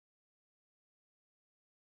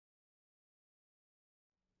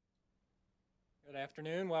Good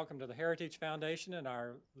afternoon. Welcome to the Heritage Foundation and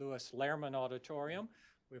our Lewis Lehrman Auditorium.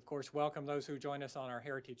 We, of course, welcome those who join us on our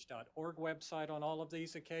heritage.org website on all of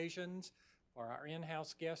these occasions. For our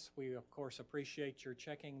in-house guests, we, of course, appreciate your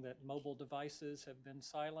checking that mobile devices have been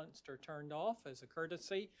silenced or turned off as a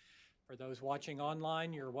courtesy. For those watching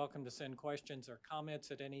online, you're welcome to send questions or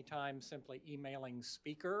comments at any time, simply emailing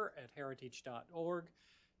speaker@heritage.org.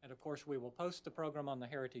 And, of course, we will post the program on the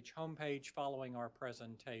Heritage homepage following our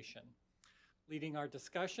presentation. Leading our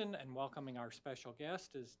discussion and welcoming our special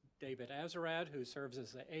guest is David Azerrad, who serves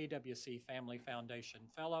as the AWC Family Foundation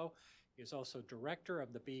Fellow. He is also director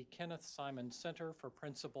of the B. Kenneth Simon Center for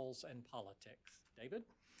Principles and Politics. David?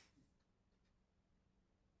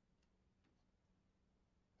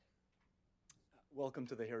 Welcome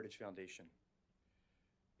to the Heritage Foundation.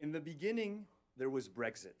 In the beginning, there was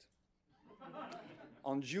Brexit.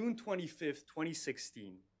 On June 25th,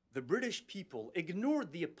 2016, the British people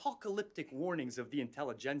ignored the apocalyptic warnings of the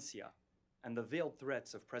intelligentsia and the veiled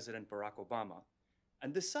threats of President Barack Obama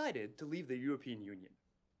and decided to leave the European Union.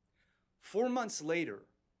 4 months later,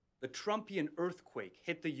 the Trumpian earthquake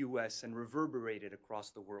hit the US and reverberated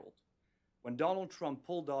across the world when Donald Trump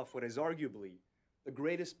pulled off what is arguably the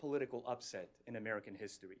greatest political upset in American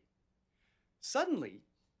history. Suddenly,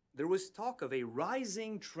 there was talk of a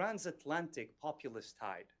rising transatlantic populist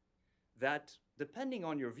tide that, depending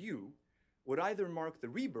on your view, would either mark the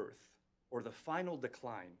rebirth or the final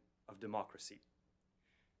decline of democracy.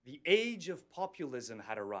 The age of populism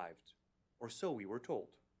had arrived, or so we were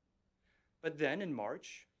told. But then in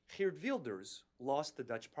March, Geert Wilders lost the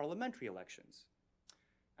Dutch parliamentary elections.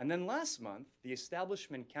 And then last month, the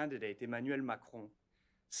establishment candidate Emmanuel Macron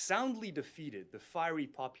soundly defeated the fiery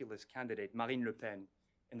populist candidate Marine Le Pen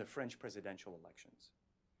in the French presidential elections.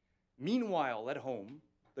 Meanwhile, at home,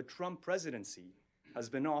 the Trump presidency has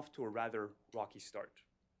been off to a rather rocky start.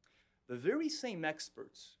 The very same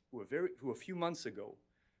experts who a few months ago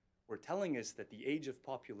were telling us that the age of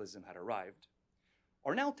populism had arrived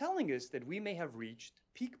are now telling us that we may have reached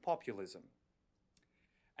peak populism.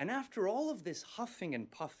 And after all of this huffing and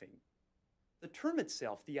puffing, the term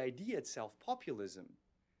itself, the idea itself, populism,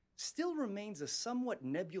 still remains a somewhat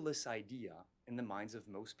nebulous idea in the minds of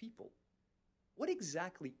most people. What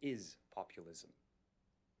exactly is populism?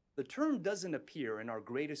 The term doesn't appear in our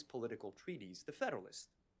greatest political treatise, the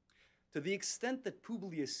Federalist. To the extent that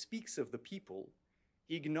Publius speaks of the people,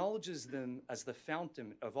 he acknowledges them as the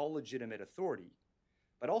fountain of all legitimate authority,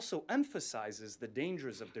 but also emphasizes the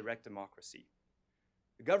dangers of direct democracy.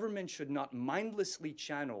 The government should not mindlessly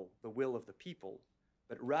channel the will of the people,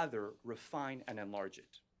 but rather refine and enlarge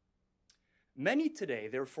it. Many today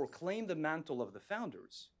therefore claim the mantle of the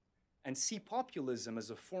founders and see populism as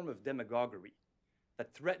a form of demagoguery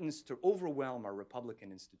that threatens to overwhelm our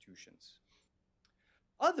Republican institutions.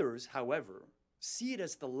 Others, however, see it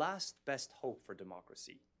as the last best hope for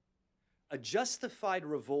democracy, a justified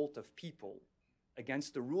revolt of people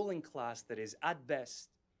against a ruling class that is at best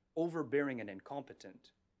overbearing and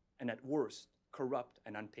incompetent, and at worst corrupt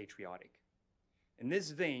and unpatriotic. In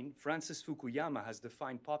this vein, Francis Fukuyama has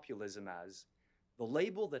defined populism as the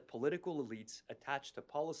label that political elites attach to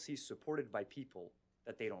policies supported by people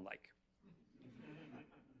that they don't like.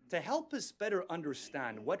 To help us better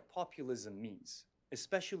understand what populism means,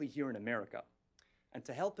 especially here in America, and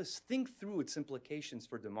to help us think through its implications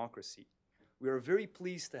for democracy, we are very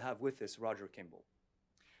pleased to have with us Roger Kimball.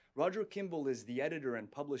 Roger Kimball is the editor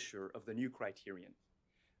and publisher of the new Criterion,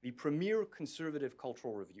 the premier conservative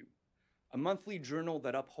cultural review, a monthly journal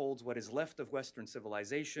that upholds what is left of Western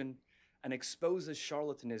civilization and exposes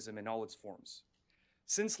charlatanism in all its forms.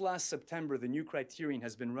 Since last September, the new Criterion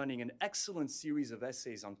has been running an excellent series of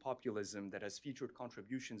essays on populism that has featured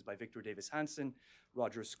contributions by Victor Davis Hanson,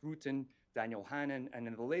 Roger Scruton, Daniel Hannan, and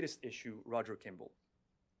in the latest issue, Roger Kimball.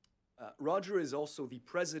 Roger is also the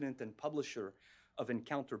president and publisher of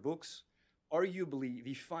Encounter Books, arguably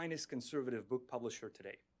the finest conservative book publisher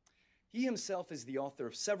today. He himself is the author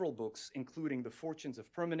of several books, including The Fortunes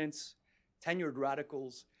of Permanence, Tenured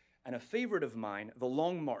Radicals, and a favorite of mine, The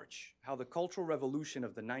Long March, How the Cultural Revolution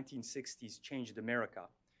of the 1960s Changed America,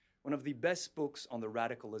 one of the best books on the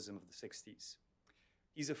radicalism of the 60s.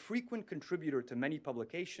 He's a frequent contributor to many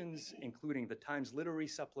publications, including the Times Literary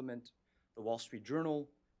Supplement, the Wall Street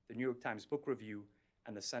Journal, the New York Times Book Review,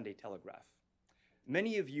 and the Sunday Telegraph.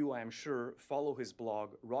 Many of you, I am sure, follow his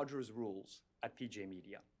blog, Roger's Rules, at PJ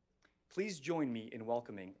Media. Please join me in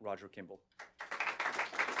welcoming Roger Kimball.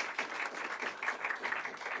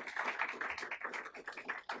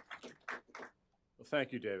 Well,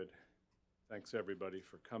 thank you, David. Thanks, everybody,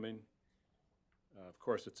 for coming. Of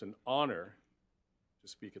course, it's an honor to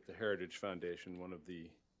speak at the Heritage Foundation, one of the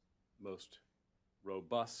most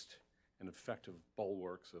robust and effective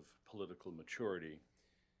bulwarks of political maturity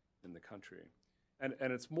in the country. And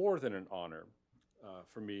it's more than an honor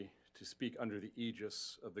for me to speak under the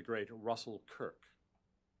aegis of the great Russell Kirk,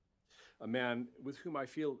 a man with whom I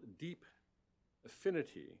feel deep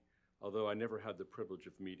affinity, although I never had the privilege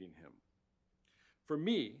of meeting him. For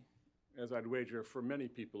me, as I'd wager for many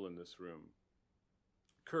people in this room,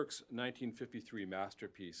 Kirk's 1953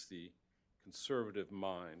 masterpiece, The Conservative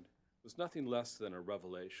Mind, was nothing less than a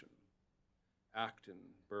revelation. Acton,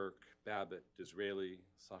 Burke, Babbitt, Disraeli,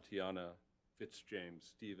 Satiana, Fitzjames,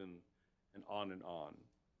 Stephen, and on and on.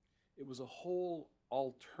 It was a whole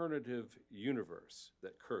alternative universe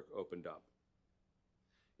that Kirk opened up.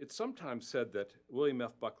 It's sometimes said that William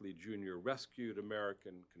F. Buckley Jr. rescued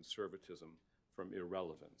American conservatism from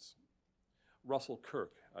irrelevance. Russell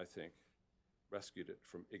Kirk, I think, rescued it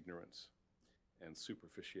from ignorance and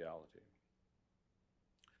superficiality.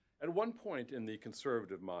 At one point in The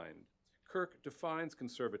Conservative Mind, Kirk defines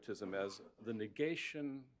conservatism as the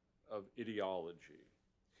negation of ideology,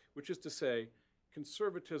 which is to say,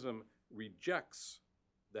 conservatism rejects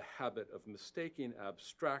the habit of mistaking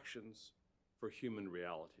abstractions for human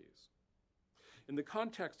realities. In the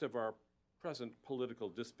context of our present political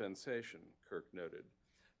dispensation, Kirk noted,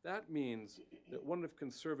 that means that one of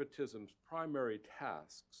conservatism's primary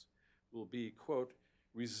tasks will be, quote,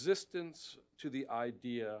 resistance to the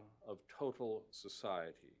idea of total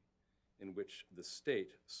society in which the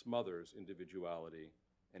state smothers individuality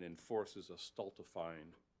and enforces a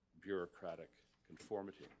stultifying bureaucratic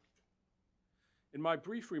conformity. In my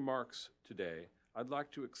brief remarks today, I'd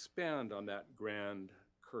like to expand on that grand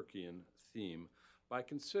Kirkian theme by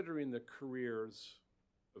considering the careers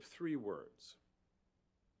of three words.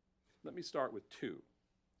 Let me start with two: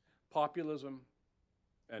 populism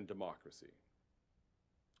and democracy.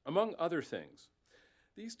 Among other things,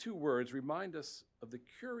 these two words remind us of the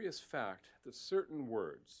curious fact that certain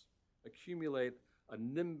words accumulate a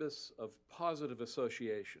nimbus of positive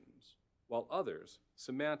associations, while others,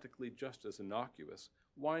 semantically just as innocuous,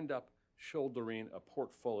 wind up shouldering a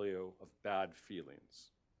portfolio of bad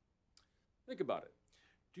feelings. Think about it.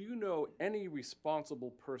 Do you know any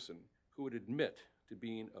responsible person who would admit to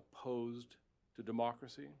being opposed to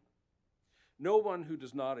democracy? No one who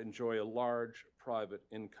does not enjoy a large private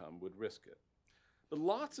income would risk it. But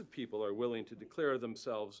lots of people are willing to declare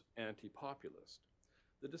themselves anti-populist.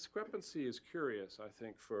 The discrepancy is curious, I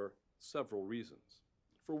think, for several reasons.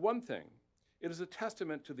 For one thing, it is a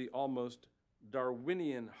testament to the almost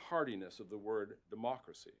Darwinian hardiness of the word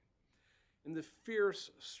democracy. In the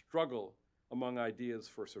fierce struggle among ideas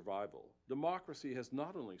for survival, democracy has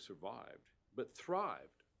not only survived, but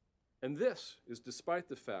thrived. And this is despite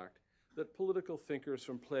the fact that political thinkers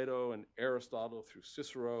from Plato and Aristotle through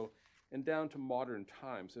Cicero and down to modern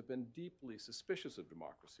times have been deeply suspicious of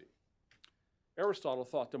democracy. Aristotle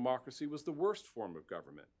thought democracy was the worst form of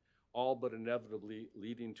government, all but inevitably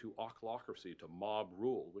leading to ochlocracy, to mob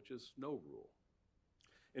rule, which is no rule.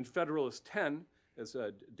 In Federalist 10, as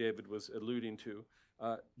David was alluding to,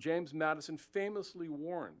 James Madison famously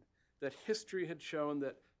warned that history had shown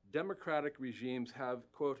that democratic regimes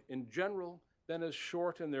have, quote, in general, been as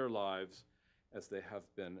short in their lives as they have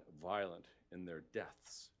been violent in their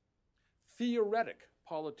deaths. Theoretic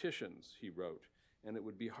politicians, he wrote, and it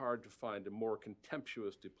would be hard to find a more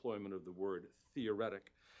contemptuous deployment of the word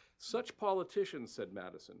theoretic. Such politicians, said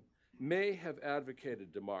Madison, may have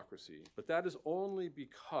advocated democracy, but that is only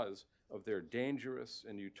because of their dangerous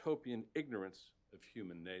and utopian ignorance of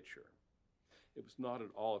human nature. It was not at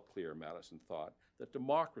all clear, Madison thought, that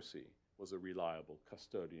democracy was a reliable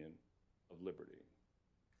custodian of liberty.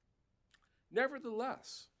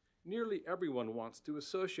 Nevertheless, nearly everyone wants to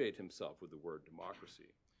associate himself with the word democracy.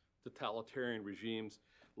 Totalitarian regimes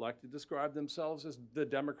like to describe themselves as the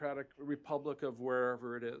democratic republic of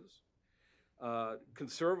wherever it is.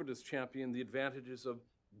 Conservatives champion the advantages of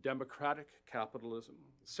democratic capitalism.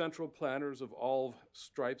 Central planners of all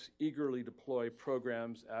stripes eagerly deploy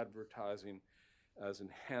programs advertising as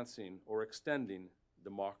enhancing or extending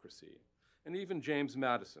democracy. And even James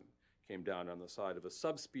Madison came down on the side of a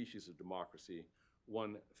subspecies of democracy,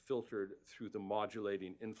 one filtered through the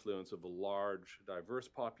modulating influence of a large, diverse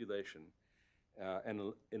population and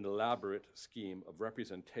an elaborate scheme of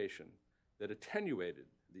representation that attenuated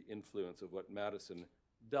the influence of what Madison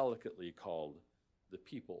delicately called the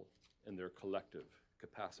people in their collective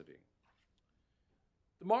capacity.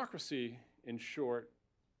 Democracy, in short,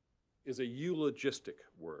 is a eulogistic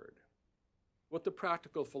word, what the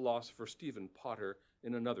practical philosopher Stephen Potter,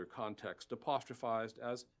 in another context, apostrophized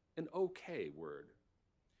as an okay word.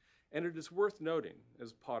 And it is worth noting,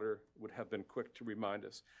 as Potter would have been quick to remind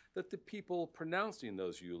us, that the people pronouncing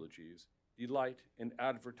those eulogies delight in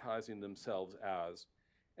advertising themselves as,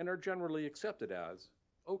 and are generally accepted as,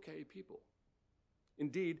 okay people.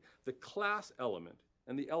 Indeed, the class element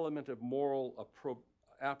and the element of moral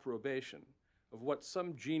approbation of what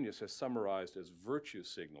some genius has summarized as virtue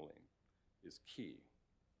signaling is key.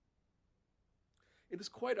 It is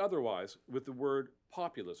quite otherwise with the word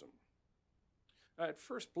populism. At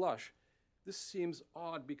first blush, this seems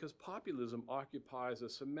odd because populism occupies a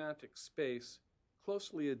semantic space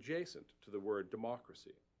closely adjacent to the word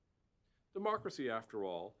democracy. Democracy, after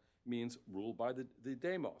all, means ruled by the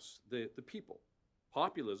demos, the people.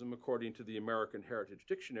 Populism, according to the American Heritage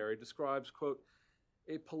Dictionary, describes, quote,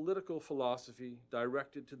 a political philosophy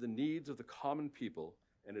directed to the needs of the common people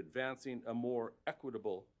and advancing a more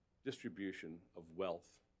equitable distribution of wealth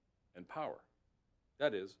and power.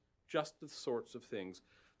 That is, just the sorts of things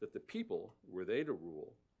that the people, were they to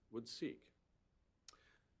rule, would seek.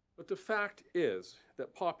 But the fact is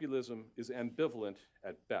that populism is ambivalent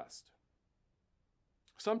at best.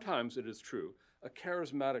 Sometimes, it is true, a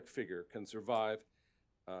charismatic figure can survive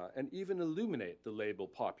and even illuminate the label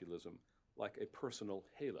populism like a personal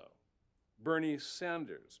halo. Bernie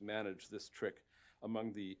Sanders managed this trick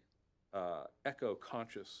among the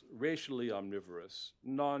eco-conscious, racially omnivorous,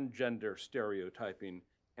 non-gender stereotyping,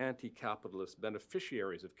 anti-capitalist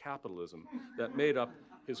beneficiaries of capitalism that made up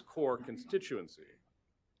his core constituency.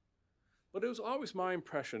 But it was always my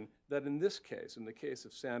impression that in this case, in the case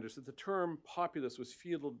of Sanders, that the term populist was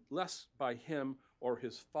fielded less by him or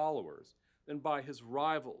his followers than by his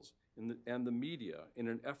rivals and the media in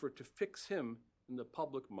an effort to fix him in the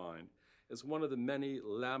public mind as one of the many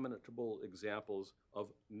lamentable examples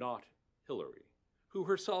of not Hillary, who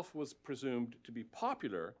herself was presumed to be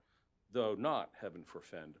popular, though not, heaven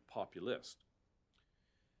forfend, populist.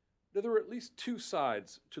 Now, there are at least two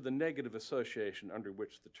sides to the negative association under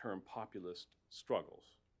which the term populist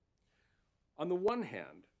struggles. On the one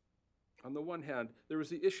hand, there is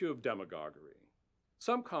the issue of demagoguery.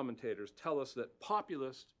 Some commentators tell us that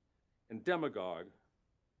populist and demagogue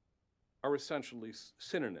are essentially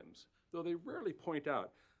synonyms, though they rarely point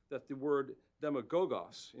out that the word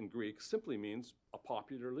demagogos in Greek simply means a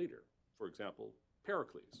popular leader, for example,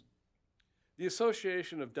 Pericles. The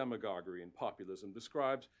association of demagoguery and populism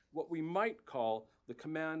describes what we might call the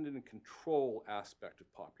command and control aspect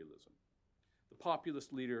of populism. The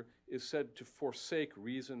populist leader is said to forsake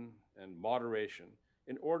reason and moderation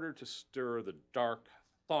in order to stir the dark,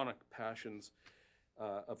 chthonic passions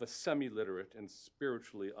of a semi-literate and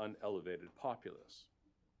spiritually unelevated populace.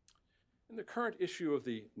 In the current issue of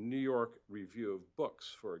the New York Review of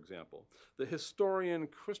Books, for example, the historian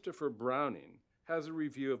Christopher Browning has a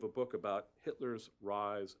review of a book about Hitler's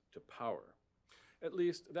rise to power. At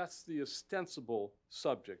least that's the ostensible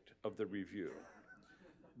subject of the review.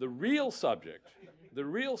 The real subject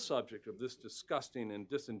of this disgusting and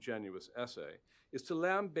disingenuous essay is to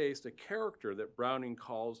lambaste a character that Browning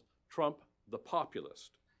calls Trump the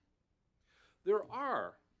populist. There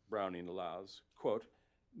are, Browning allows, quote,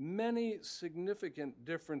 many significant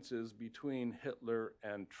differences between Hitler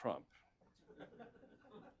and Trump.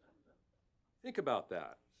 Think about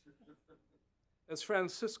that. As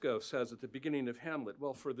Francisco says at the beginning of Hamlet,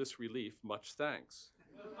 well, for this relief, much thanks.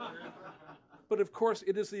 But of course,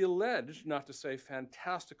 it is the alleged, not to say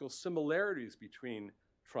fantastical, similarities between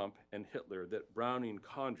Trump and Hitler that Browning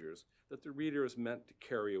conjures that the reader is meant to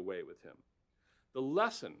carry away with him. The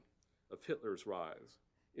lesson of Hitler's rise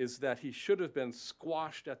is that he should have been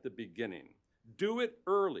squashed at the beginning. Do it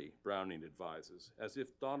early, Browning advises, as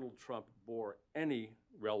if Donald Trump bore any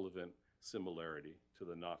relevant similarity to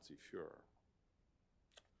the Nazi Fuhrer.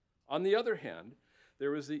 On the other hand,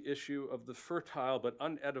 there is the issue of the fertile but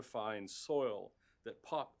unedifying soil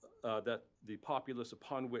that the populace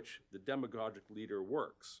upon which the demagogic leader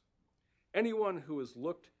works. Anyone who has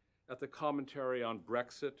looked at the commentary on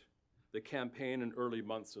Brexit, the campaign and early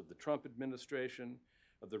months of the Trump administration,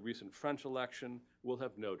 of the recent French election, will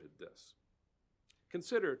have noted this.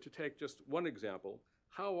 Consider, to take just one example,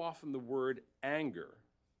 how often the word anger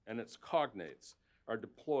and its cognates are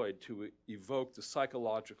deployed to evoke the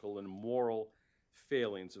psychological and moral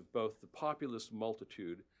failings of both the populist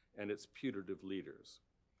multitude and its putative leaders.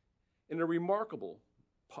 In a remarkable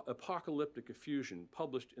apocalyptic effusion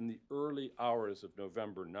published in the early hours of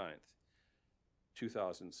November 9th,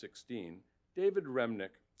 2016, David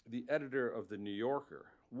Remnick, the editor of The New Yorker,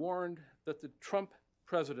 warned that the Trump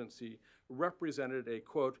presidency represented a,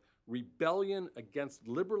 quote, rebellion against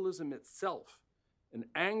liberalism itself, an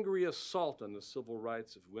angry assault on the civil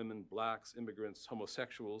rights of women, blacks, immigrants,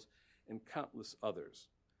 homosexuals, and countless others.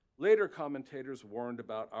 Later commentators warned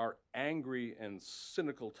about our angry and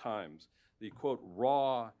cynical times, the, quote,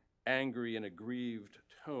 raw, angry, and aggrieved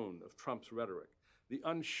tone of Trump's rhetoric, the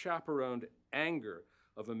unchaperoned anger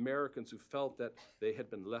of Americans who felt that they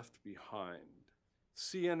had been left behind.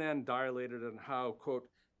 CNN dilated on how, quote,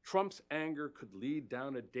 Trump's anger could lead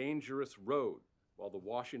down a dangerous road, while the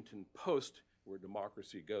Washington Post, where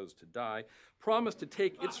democracy goes to die, promised to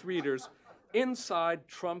take its readers inside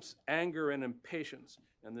Trump's anger and impatience,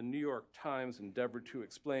 and the New York Times endeavored to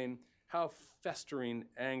explain how festering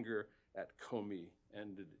anger at Comey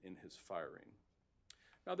ended in his firing.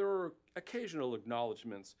 Now, there are occasional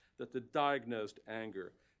acknowledgments that the diagnosed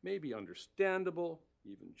anger may be understandable,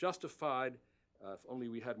 even justified. If only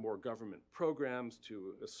we had more government programs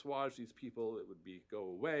to assuage these people, it would go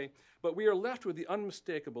away. But we are left with the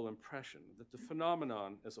unmistakable impression that the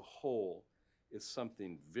phenomenon as a whole is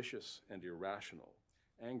something vicious and irrational.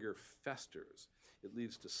 Anger festers. It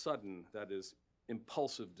leads to sudden, that is,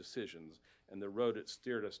 impulsive decisions, and the road it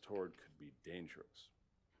steered us toward could be dangerous.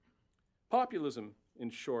 Populism,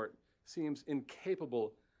 in short, seems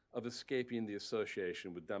incapable of escaping the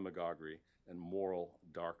association with demagoguery and moral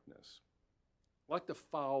darkness. Like the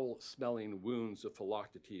foul-smelling wounds of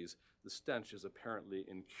Philoctetes, the stench is apparently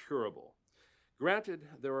incurable. Granted,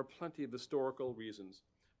 there are plenty of historical reasons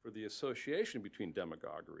for the association between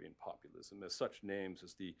demagoguery and populism, as such names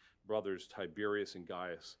as the brothers Tiberius and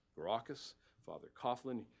Gaius Gracchus, Father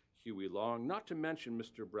Coughlin, Huey Long, not to mention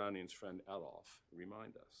Mr. Browning's friend Adolf,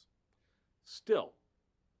 remind us. Still,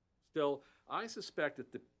 I suspect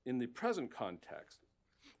that in the present context,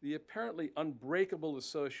 the apparently unbreakable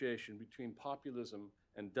association between populism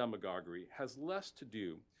and demagoguery has less to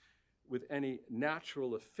do with any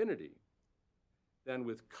natural affinity than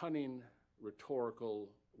with cunning rhetorical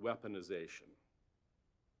weaponization.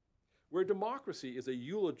 Where democracy is a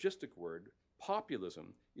eulogistic word,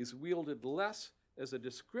 populism is wielded less as a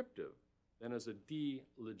descriptive than as a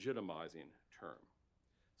delegitimizing term.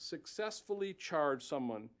 Successfully charge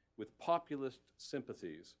someone with populist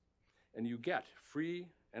sympathies, and you get, free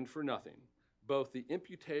and for nothing, both the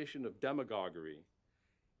imputation of demagoguery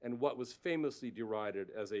and what was famously derided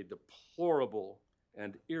as a deplorable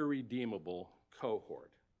and irredeemable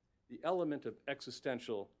cohort. The element of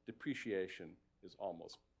existential depreciation is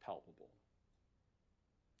almost palpable.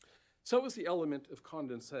 So is the element of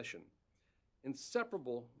condescension.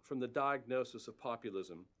 Inseparable from the diagnosis of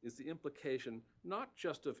populism is the implication not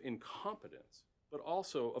just of incompetence, but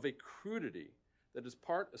also of a crudity that is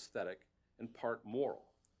part aesthetic and part moral.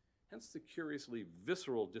 Hence the curiously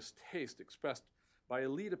visceral distaste expressed by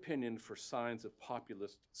elite opinion for signs of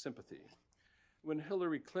populist sympathy. When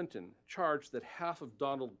Hillary Clinton charged that half of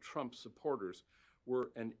Donald Trump's supporters were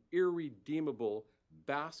an irredeemable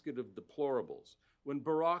basket of deplorables, when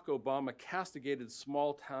Barack Obama castigated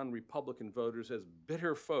small-town Republican voters as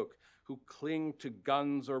bitter folk who cling to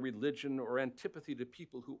guns or religion or antipathy to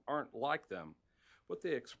people who aren't like them, what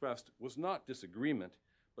they expressed was not disagreement,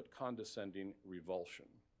 but condescending revulsion.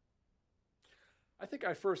 I think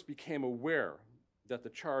I first became aware that the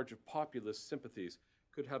charge of populist sympathies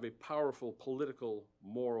could have a powerful political,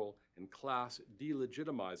 moral, and class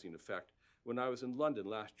delegitimizing effect when I was in London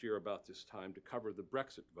last year about this time to cover the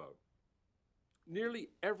Brexit vote. Nearly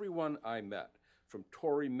everyone I met, from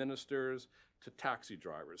Tory ministers to taxi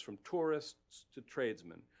drivers, from tourists to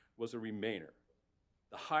tradesmen, was a Remainer.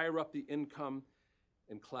 The higher up the income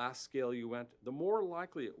and class scale you went, the more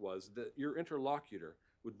likely it was that your interlocutor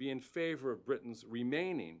would be in favor of Britain's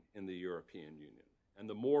remaining in the European Union, and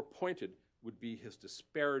the more pointed would be his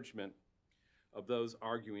disparagement of those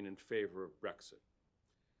arguing in favor of Brexit.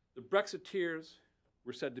 The Brexiteers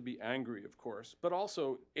were said to be angry, of course, but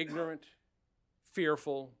also ignorant,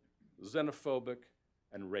 fearful, xenophobic,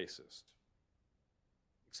 and racist.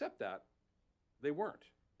 Except that they weren't,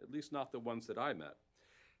 at least not the ones that I met.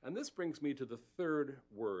 And this brings me to the third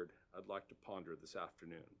word I'd like to ponder this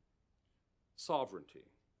afternoon: sovereignty.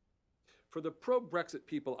 For the pro-Brexit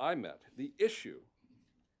people I met, the issue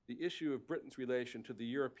of Britain's relation to the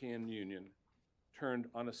European Union turned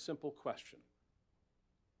on a simple question: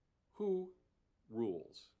 who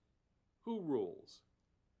rules? Who rules?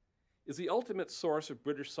 Is the ultimate source of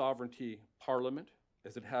British sovereignty Parliament,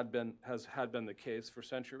 as it has been the case for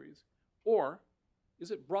centuries? Or is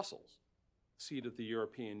it Brussels, seat of the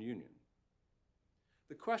European Union?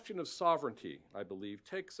 The question of sovereignty, I believe,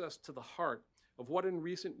 takes us to the heart of what in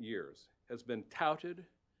recent years has been touted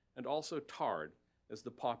and also tarred as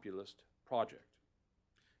the populist project.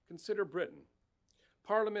 Consider Britain.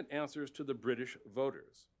 Parliament answers to the British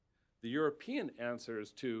voters. The European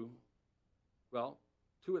answers to, well,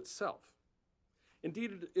 to itself.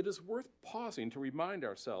 Indeed, it is worth pausing to remind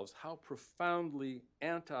ourselves how profoundly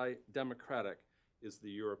anti-democratic is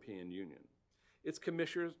the European Union. Its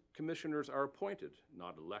commissioners are appointed,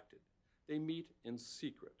 not elected. They meet in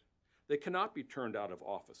secret. They cannot be turned out of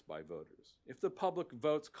office by voters. If the public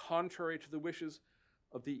votes contrary to the wishes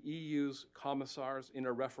of the EU's commissars in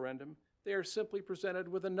a referendum, they are simply presented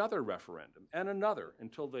with another referendum and another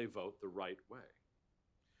until they vote the right way.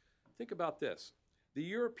 Think about this. The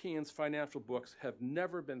Europeans' financial books have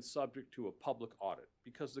never been subject to a public audit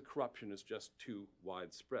because the corruption is just too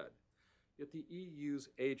widespread. Yet the EU's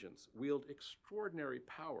agents wield extraordinary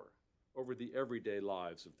power over the everyday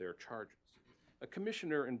lives of their charges. A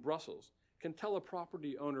commissioner in Brussels can tell a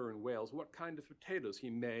property owner in Wales what kind of potatoes he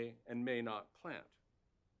may and may not plant,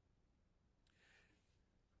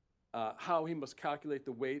 how he must calculate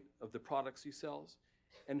the weight of the products he sells,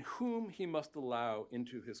 and whom he must allow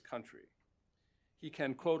into his country. He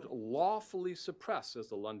can, quote, lawfully suppress, as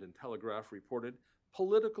the London Telegraph reported,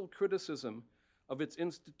 political criticism of its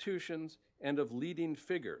institutions and of leading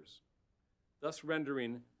figures, thus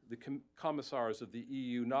rendering the commissars of the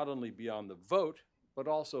EU not only beyond the vote, but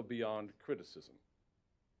also beyond criticism.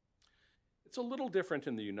 It's a little different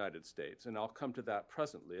in the United States, and I'll come to that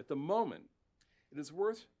presently. At the moment, it is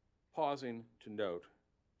worth pausing to note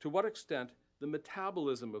to what extent the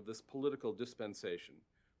metabolism of this political dispensation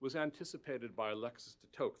was anticipated by Alexis de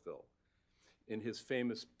Tocqueville in his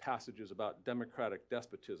famous passages about democratic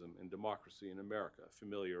despotism and democracy in America,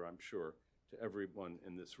 familiar, I'm sure, to everyone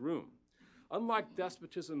in this room. Unlike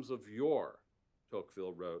despotisms of yore,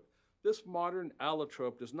 Tocqueville wrote, this modern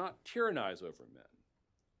allotrope does not tyrannize over men.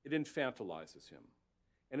 It infantilizes him.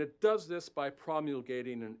 And it does this by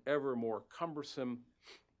promulgating an ever more cumbersome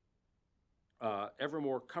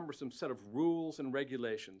set of rules and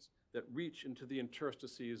regulations that reach into the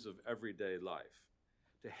interstices of everyday life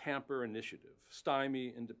to hamper initiative,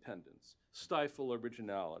 stymie independence, stifle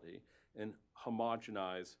originality, and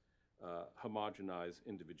homogenize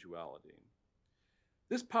individuality.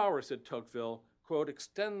 This power, said Tocqueville, quote,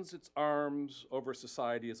 extends its arms over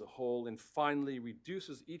society as a whole and finally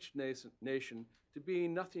reduces each nation to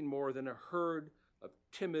being nothing more than a herd of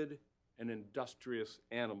timid and industrious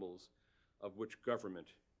animals of which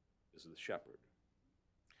government is the shepherd.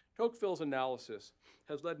 Tocqueville's analysis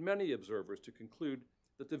has led many observers to conclude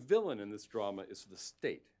that the villain in this drama is the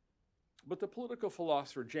state. But the political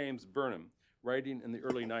philosopher James Burnham, writing in the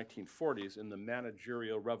early 1940s in The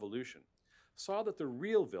Managerial Revolution, saw that the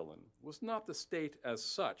real villain was not the state as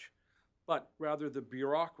such, but rather the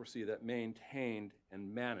bureaucracy that maintained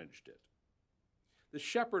and managed it. The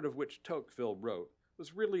shepherd of which Tocqueville wrote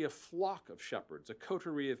was really a flock of shepherds, a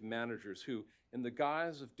coterie of managers who, in the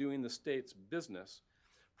guise of doing the state's business,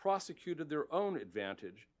 prosecuted their own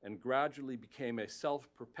advantage and gradually became a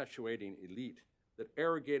self-perpetuating elite that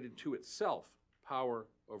arrogated to itself power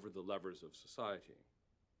over the levers of society.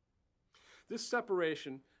 This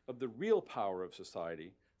separation of the real power of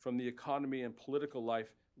society from the economy and political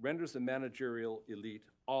life renders the managerial elite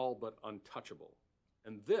all but untouchable.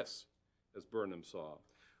 And this, as Burnham saw,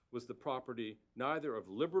 was the property neither of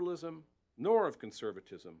liberalism nor of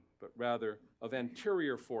conservatism, but rather of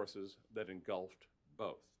anterior forces that engulfed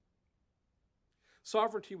both.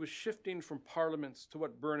 Sovereignty was shifting from parliaments to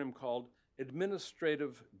what Burnham called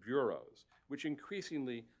administrative bureaus, which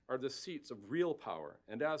increasingly are the seats of real power,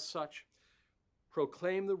 and as such,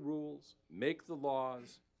 proclaim the rules, make the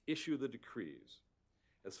laws, issue the decrees.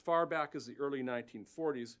 As far back as the early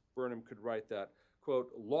 1940s, Burnham could write that,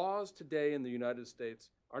 quote, laws today in the United States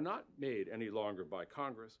are not made any longer by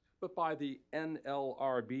Congress, but by the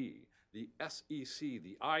NLRB, the SEC,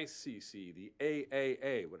 the ICC, the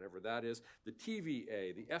AAA, whatever that is, the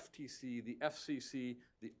TVA, the FTC, the FCC,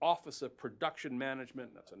 the Office of Production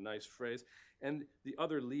Management, that's a nice phrase, and the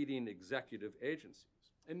other leading executive agencies.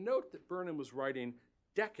 And note that Burnham was writing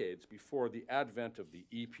decades before the advent of the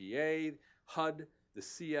EPA, HUD, the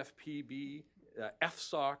CFPB,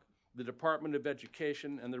 FSOC, the Department of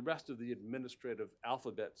Education, and the rest of the administrative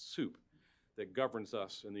alphabet soup that governs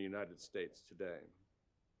us in the United States today.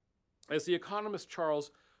 As the economist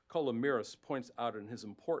Charles Colomiris points out in his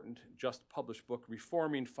important, just published book,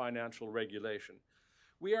 Reforming Financial Regulation,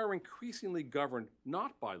 we are increasingly governed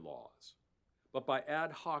not by laws, but by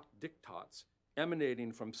ad hoc diktats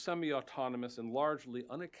emanating from semi-autonomous and largely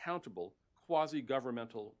unaccountable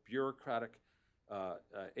quasi-governmental bureaucratic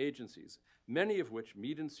agencies, many of which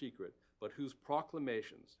meet in secret, but whose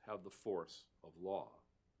proclamations have the force of law.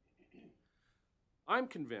 I'm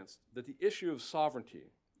convinced that the issue of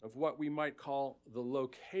sovereignty, of what we might call the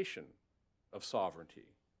location of sovereignty,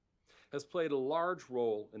 has played a large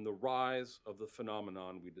role in the rise of the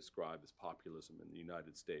phenomenon we describe as populism in the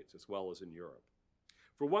United States, as well as in Europe.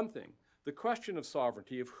 For one thing, the question of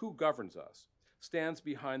sovereignty, of who governs us, stands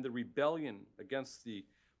behind the rebellion against the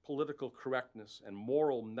political correctness and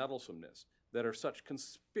moral meddlesomeness that are such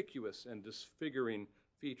conspicuous and disfiguring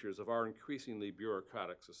features of our increasingly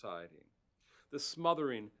bureaucratic society. The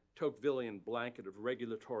smothering Tocquevillian blanket of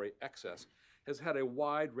regulatory excess has had a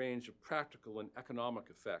wide range of practical and economic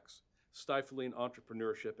effects, stifling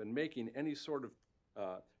entrepreneurship and making any sort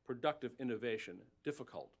of productive innovation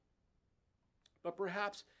difficult. But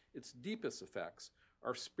perhaps its deepest effects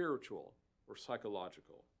are spiritual or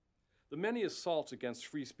psychological. The many assaults against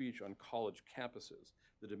free speech on college campuses,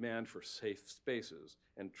 the demand for safe spaces,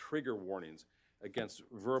 and trigger warnings against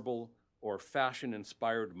verbal or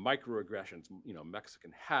fashion-inspired microaggressions,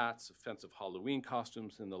 Mexican hats, offensive Halloween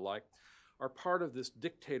costumes, and the like, are part of this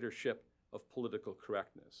dictatorship of political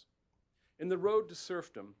correctness. In The Road to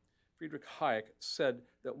Serfdom, Friedrich Hayek said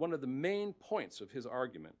that one of the main points of his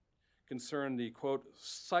argument concerned the, quote,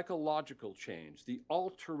 psychological change, the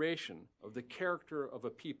alteration of the character of a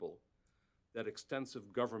people that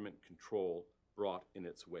extensive government control brought in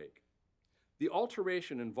its wake. The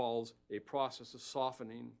alteration involves a process of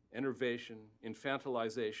softening, enervation,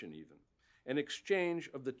 infantilization even, an exchange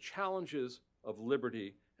of the challenges of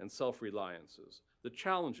liberty and self-reliances, the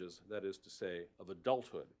challenges, that is to say, of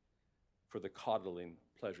adulthood for the coddling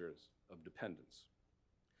pleasures of dependence.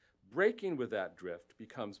 Breaking with that drift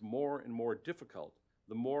becomes more and more difficult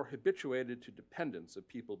the more habituated to dependence a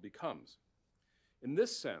people becomes. In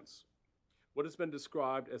this sense, what has been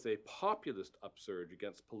described as a populist upsurge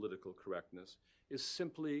against political correctness is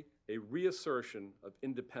simply a reassertion of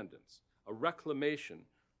independence, a reclamation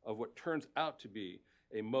of what turns out to be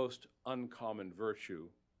a most uncommon virtue,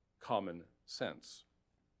 common sense.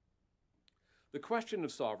 The question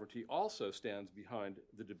of sovereignty also stands behind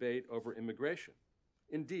the debate over immigration.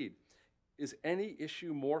 Indeed, is any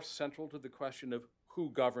issue more central to the question of who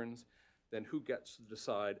governs than who gets to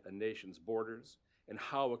decide a nation's borders and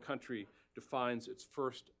how a country defines its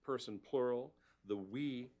first-person plural, the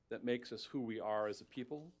we that makes us who we are as a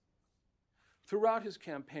people? Throughout his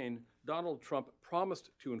campaign, Donald Trump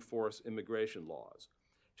promised to enforce immigration laws,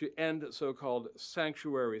 to end so-called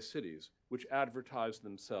sanctuary cities, which advertise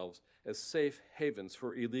themselves as safe havens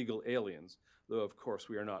for illegal aliens, though of course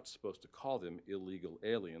we are not supposed to call them illegal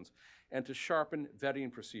aliens, and to sharpen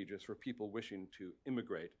vetting procedures for people wishing to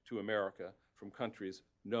immigrate to America from countries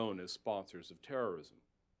known as sponsors of terrorism.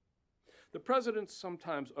 The president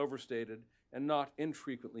sometimes overstated and not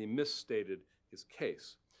infrequently misstated his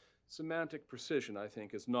case. Semantic precision, I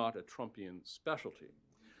think, is not a Trumpian specialty.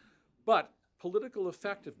 But political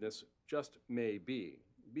effectiveness just may be.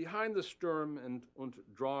 Behind the Sturm und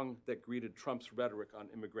Drang that greeted Trump's rhetoric on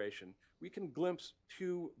immigration, we can glimpse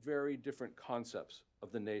two very different concepts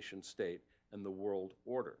of the nation state and the world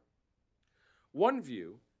order. One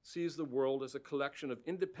view sees the world as a collection of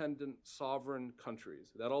independent, sovereign countries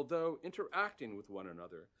that, although interacting with one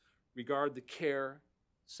another, regard the care,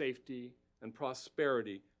 safety, and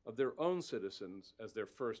prosperity of their own citizens as their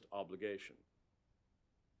first obligation.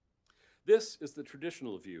 This is the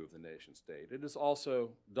traditional view of the nation state. It is also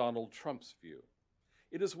Donald Trump's view.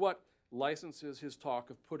 It is what licenses his talk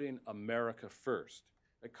of putting America first,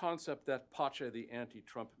 a concept that Pace, the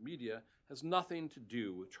anti-Trump media, has nothing to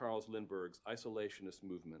do with Charles Lindbergh's isolationist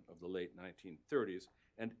movement of the late 1930s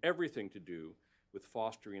and everything to do with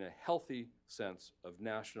fostering a healthy sense of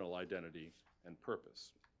national identity and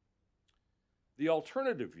purpose. The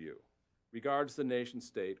alternative view regards the nation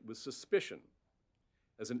state with suspicion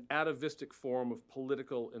as an atavistic form of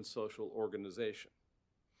political and social organization.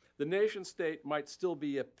 The nation state might still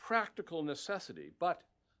be a practical necessity, but,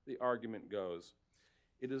 the argument goes,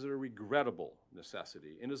 it is a regrettable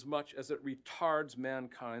necessity inasmuch as it retards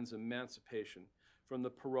mankind's emancipation from the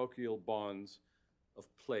parochial bonds of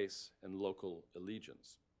place and local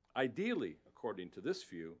allegiance. Ideally, according to this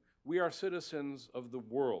view, we are citizens of the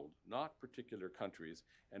world, not particular countries,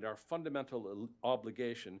 and our fundamental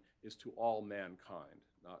obligation is to all mankind,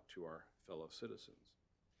 not to our fellow citizens.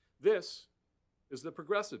 This is the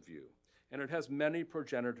progressive view, and it has many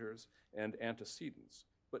progenitors and antecedents,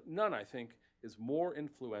 but none, I think, is more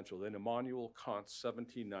influential than Immanuel Kant's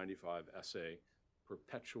 1795 essay,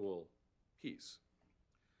 Perpetual Peace.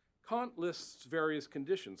 Kant lists various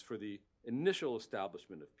conditions for the initial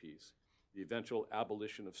establishment of peace, the eventual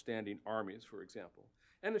abolition of standing armies, for example,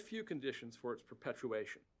 and a few conditions for its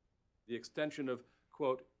perpetuation, the extension of,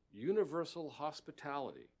 quote, universal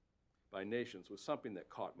hospitality by nations was something that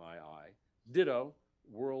caught my eye, ditto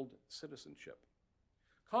world citizenship.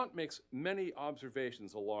 Kant makes many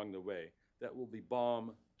observations along the way that will be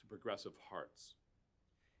balm to progressive hearts.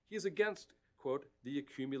 He is against, quote, the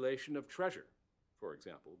accumulation of treasure, for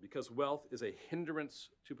example, because wealth is a hindrance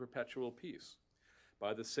to perpetual peace.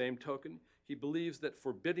 By the same token, he believes that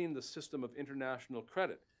forbidding the system of international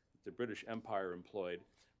credit that the British Empire employed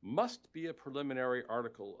must be a preliminary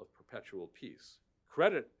article of perpetual peace.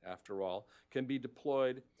 Credit, after all, can be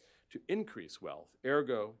deployed to increase wealth,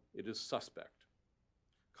 ergo, it is suspect.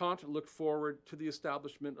 Kant looked forward to the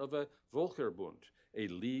establishment of a Völkerbund, a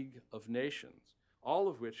League of Nations, all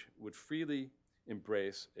of which would freely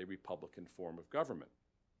embrace a republican form of government.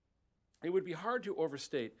 It would be hard to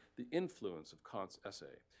overstate the influence of Kant's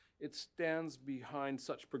essay. It stands behind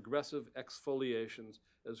such progressive exfoliations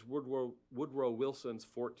as Woodrow Wilson's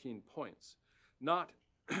 14 points, not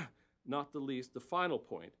the least the final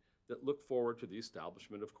point that looked forward to the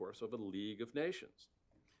establishment, of course, of a League of Nations.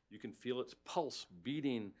 You can feel its pulse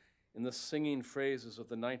beating in the singing phrases of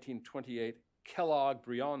the 1928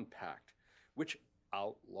 Kellogg-Briand Pact, which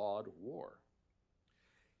outlawed war.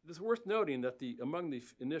 It is worth noting that among the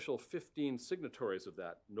initial 15 signatories of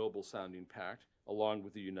that noble-sounding pact, along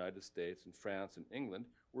with the United States and France and England,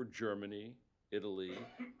 were Germany, Italy,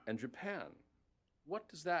 and Japan. What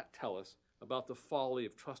does that tell us about the folly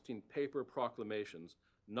of trusting paper proclamations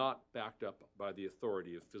not backed up by the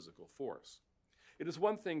authority of physical force? It is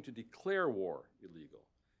one thing to declare war illegal.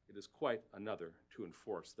 It is quite another to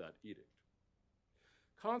enforce that edict.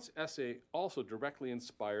 Kant's essay also directly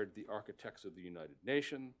inspired the architects of the United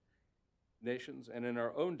Nations, and in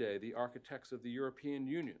our own day, the architects of the European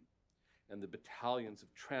Union, and the battalions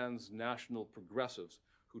of transnational progressives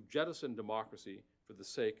who jettisoned democracy for the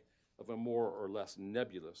sake of a more or less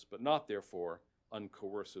nebulous, but not therefore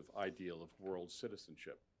uncoercive ideal of world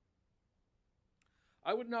citizenship.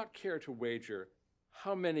 I would not care to wager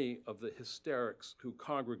how many of the hysterics who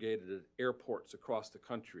congregated at airports across the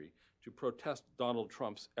country to protest Donald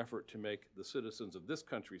Trump's effort to make the citizens of this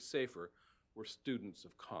country safer were students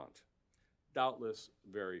of Kant. Doubtless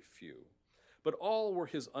very few, but all were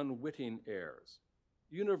his unwitting heirs.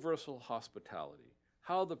 Universal hospitality.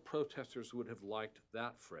 How the protesters would have liked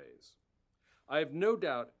that phrase. I have no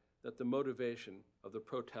doubt that the motivation of the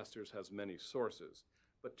protesters has many sources,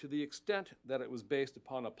 but to the extent that it was based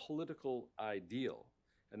upon a political ideal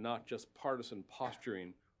and not just partisan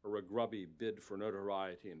posturing or a grubby bid for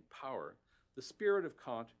notoriety and power, the spirit of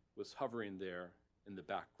Kant was hovering there in the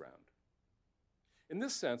background. In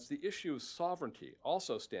this sense, the issue of sovereignty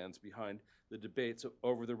also stands behind the debates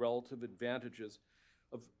over the relative advantages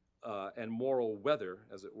of and moral weather,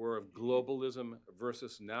 as it were, of globalism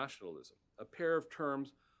versus nationalism, a pair of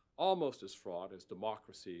terms almost as fraught as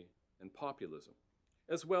democracy and populism,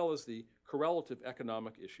 as well as the correlative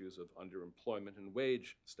economic issues of underemployment and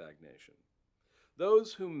wage stagnation.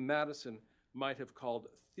 Those whom Madison might have called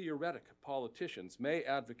theoretic politicians may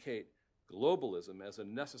advocate globalism as a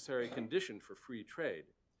necessary condition for free trade,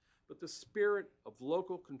 but the spirit of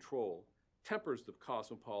local control tempers the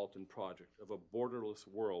cosmopolitan project of a borderless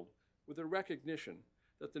world with a recognition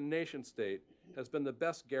that the nation-state has been the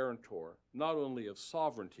best guarantor not only of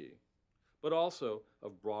sovereignty, but also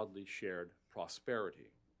of broadly shared prosperity.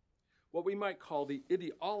 What we might call the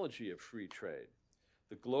ideology of free trade,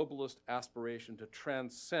 the globalist aspiration to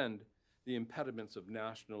transcend the impediments of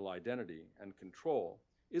national identity and control,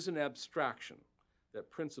 is an abstraction that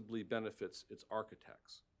principally benefits its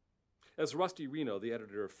architects. As Rusty Reno, the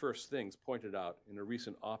editor of First Things, pointed out in a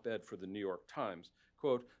recent op-ed for the New York Times,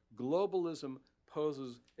 quote, globalism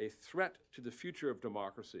poses a threat to the future of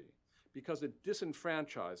democracy because it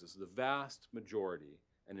disenfranchises the vast majority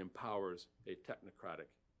and empowers a technocratic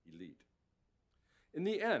elite. In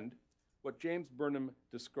the end, what James Burnham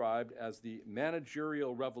described as the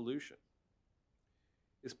managerial revolution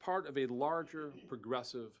is part of a larger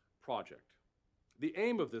progressive project. The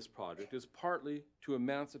aim of this project is partly to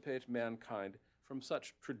emancipate mankind from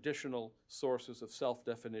such traditional sources of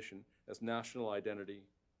self-definition as national identity,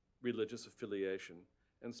 religious affiliation,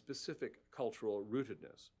 and specific cultural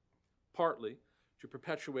rootedness, partly to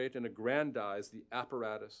perpetuate and aggrandize the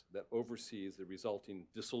apparatus that oversees the resulting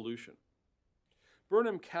dissolution.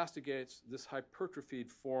 Burnham castigates this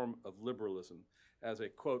hypertrophied form of liberalism as a,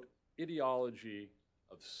 quote, ideology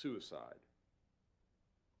of suicide.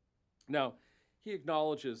 Now, he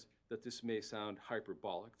acknowledges that this may sound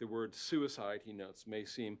hyperbolic. The word suicide, he notes, may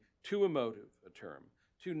seem too emotive a term,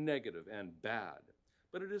 too negative and bad,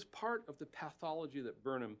 but it is part of the pathology that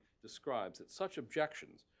Burnham describes, that such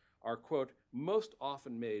objections are, quote, most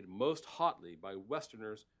often made most hotly by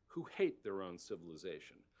Westerners who hate their own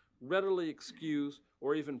civilization, readily excuse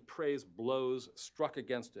or even praise blows struck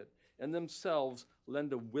against it, and themselves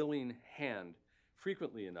lend a willing hand,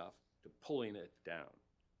 frequently enough, to pulling it down.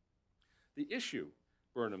 The issue,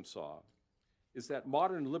 Burnham saw, is that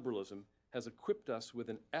modern liberalism has equipped us with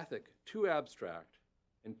an ethic too abstract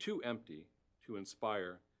and too empty to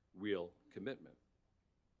inspire real commitment.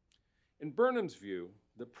 In Burnham's view,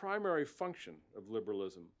 the primary function of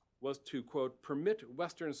liberalism was to, quote, permit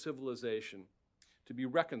Western civilization to be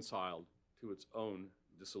reconciled to its own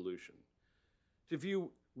dissolution, to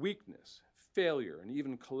view weakness, failure, and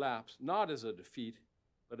even collapse not as a defeat,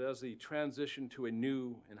 but as the transition to a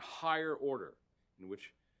new and higher order in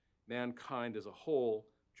which mankind as a whole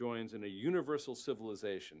joins in a universal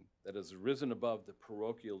civilization that has risen above the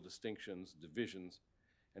parochial distinctions, divisions,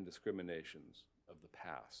 and discriminations of the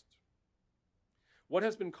past. What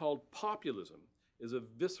has been called populism is a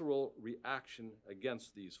visceral reaction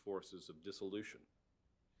against these forces of dissolution.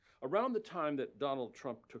 Around the time that Donald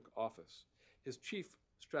Trump took office, his chief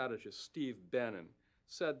strategist, Steve Bannon,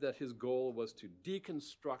 said that his goal was to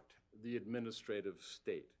deconstruct the administrative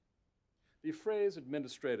state. The phrase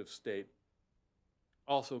administrative state,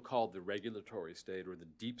 also called the regulatory state or the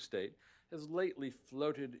deep state, has lately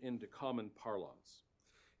floated into common parlance.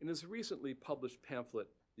 In his recently published pamphlet,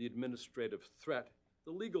 The Administrative Threat,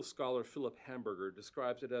 the legal scholar Philip Hamburger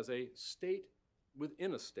describes it as a state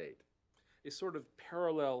within a state, a sort of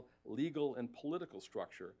parallel legal and political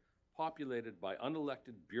structure populated by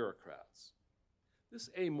unelected bureaucrats. This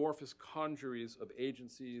amorphous congeries of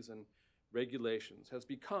agencies and regulations has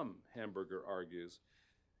become, Hamburger argues,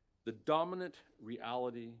 the dominant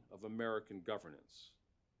reality of American governance,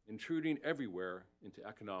 intruding everywhere into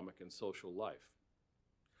economic and social life.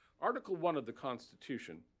 Article 1 of the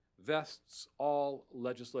Constitution vests all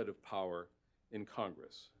legislative power in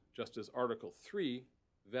Congress, just as Article 3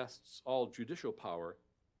 vests all judicial power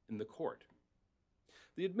in the court.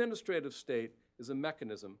 The administrative state is a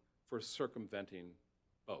mechanism for circumventing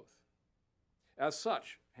both. As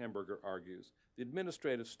such, Hamburger argues, the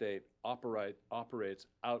administrative state operates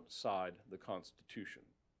outside the Constitution,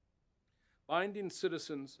 binding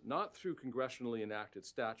citizens not through congressionally enacted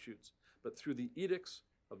statutes, but through the edicts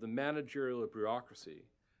of the managerial bureaucracy.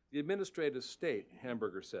 The administrative state,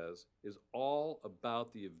 Hamburger says, is all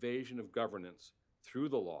about the evasion of governance through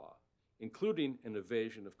the law, including an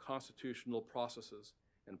evasion of constitutional processes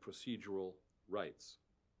and procedural rights.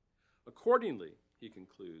 Accordingly, he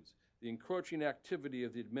concludes, the encroaching activity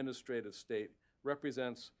of the administrative state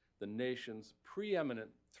represents the nation's preeminent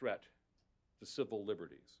threat to civil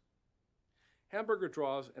liberties. Hamburger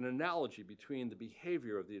draws an analogy between the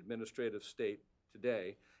behavior of the administrative state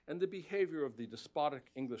today and the behavior of the despotic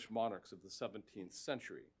English monarchs of the 17th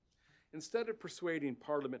century. Instead of persuading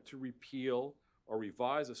Parliament to repeal or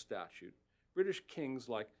revise a statute, British kings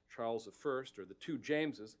like Charles I or the two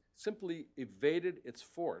Jameses simply evaded its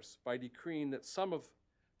force by decreeing that some of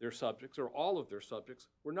their subjects, or all of their subjects,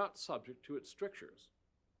 were not subject to its strictures.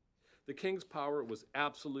 The king's power was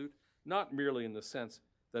absolute, not merely in the sense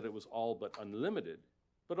that it was all but unlimited,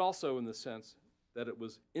 but also in the sense that it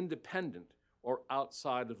was independent or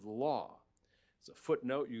outside of the law. As a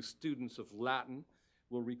footnote, you students of Latin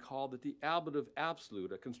will recall that the ablative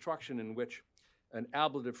absolute, a construction in which an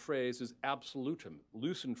ablative phrase is absolutum,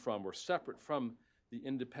 loosened from or separate from the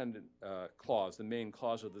independent clause, the main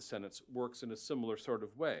clause of the sentence, works in a similar sort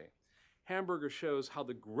of way. Hamburger shows how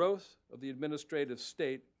the growth of the administrative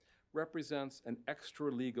state represents an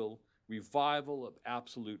extra-legal revival of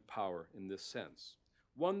absolute power in this sense,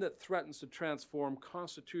 one that threatens to transform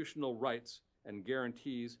constitutional rights and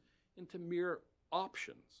guarantees into mere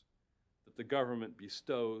options that the government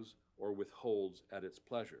bestows or withholds at its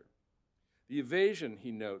pleasure. The evasion,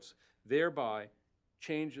 he notes, thereby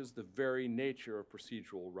changes the very nature of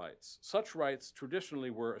procedural rights. Such rights traditionally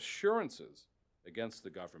were assurances against the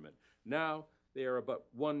government. Now they are but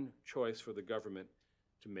one choice for the government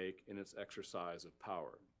to make in its exercise of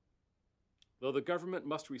power. Though the government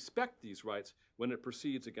must respect these rights when it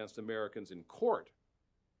proceeds against Americans in court,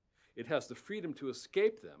 it has the freedom to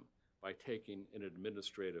escape them by taking an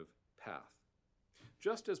administrative path.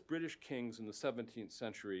 Just as British kings in the 17th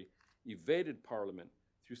century evaded Parliament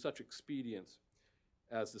through such expedients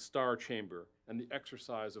as the Star Chamber and the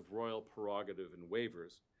exercise of royal prerogative and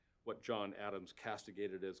waivers, what John Adams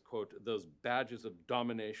castigated as, quote, those badges of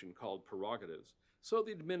domination called prerogatives, so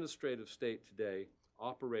the administrative state today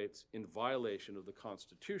operates in violation of the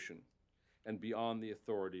Constitution and beyond the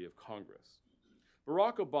authority of Congress.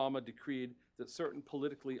 Barack Obama decreed that certain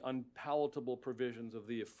politically unpalatable provisions of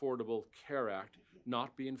the Affordable Care Act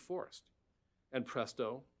not be enforced. And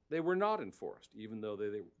presto, they were not enforced, even though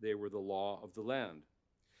they were the law of the land.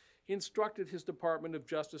 He instructed his Department of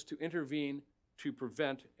Justice to intervene to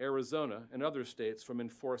prevent Arizona and other states from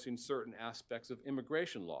enforcing certain aspects of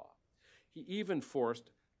immigration law. He even forced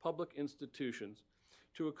public institutions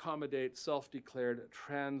to accommodate self-declared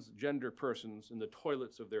transgender persons in the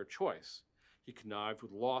toilets of their choice. He connived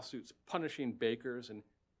with lawsuits punishing bakers and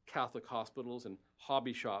Catholic hospitals and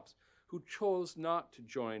hobby shops who chose not to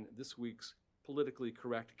join this week's politically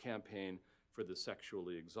correct campaign for the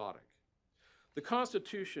sexually exotic. The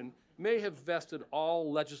Constitution may have vested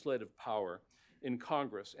all legislative power in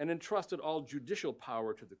Congress and entrusted all judicial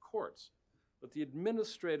power to the courts, but the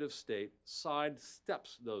administrative state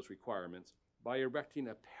sidesteps those requirements by erecting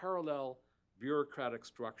a parallel bureaucratic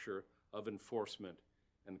structure of enforcement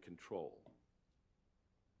and control.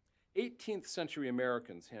 18th century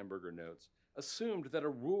Americans, Hamburger notes, assumed that a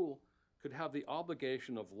rule could have the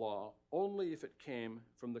obligation of law only if it came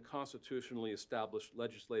from the constitutionally established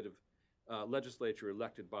legislature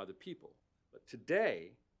elected by the people. But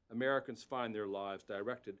today, Americans find their lives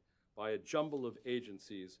directed by a jumble of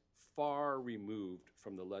agencies far removed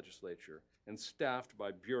from the legislature and staffed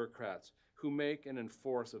by bureaucrats who make and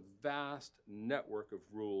enforce a vast network of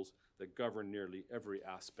rules that govern nearly every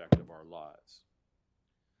aspect of our lives.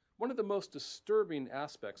 One of the most disturbing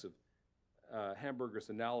aspects of Hamburger's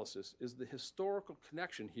analysis is the historical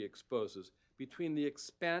connection he exposes between the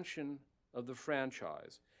expansion of the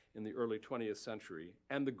franchise in the early 20th century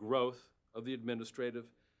and the growth of the administrative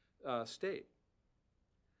state.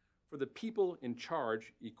 For the people in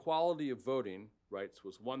charge, equality of voting rights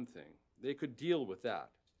was one thing. They could deal with that.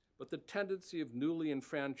 But the tendency of newly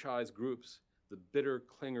enfranchised groups, the bitter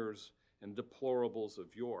clingers and deplorables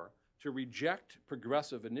of yore, to reject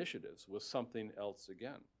progressive initiatives was something else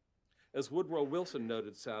again. As Woodrow Wilson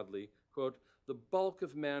noted sadly, quote, "The bulk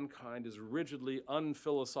of mankind is rigidly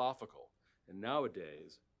unphilosophical, and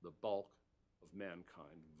nowadays the bulk of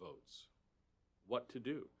mankind votes." What to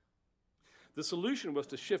do? The solution was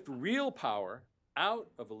to shift real power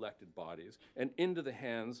out of elected bodies and into the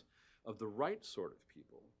hands of the right sort of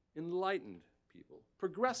people, enlightened people,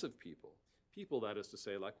 progressive people, people, that is to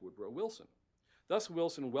say, like Woodrow Wilson. Thus,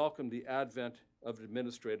 Wilson welcomed the advent of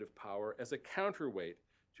administrative power as a counterweight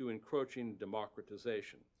to encroaching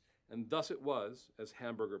democratization. And thus it was, as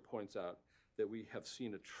Hamburger points out, that we have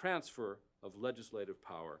seen a transfer of legislative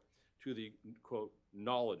power to the, quote,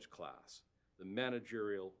 knowledge class, the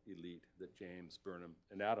managerial elite that James Burnham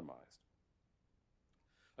anatomized.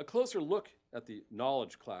 A closer look at the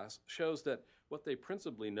knowledge class shows that what they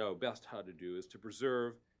principally know best how to do is to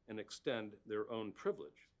preserve and extend their own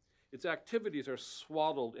privilege. Its activities are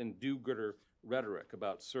swaddled in do-gooder rhetoric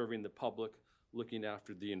about serving the public, looking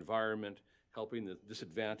after the environment, helping the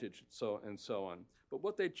disadvantaged, and so on. But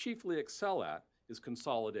what they chiefly excel at is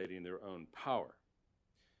consolidating their own power.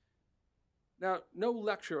 Now, no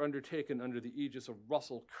lecture undertaken under the aegis of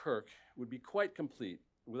Russell Kirk would be quite complete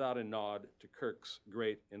without a nod to Kirk's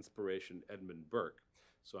great inspiration, Edmund Burke.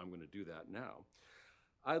 So I'm going to do that now.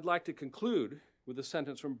 I'd like to conclude with a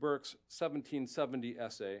sentence from Burke's 1770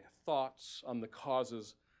 essay, Thoughts on the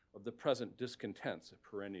Causes of the Present Discontents, a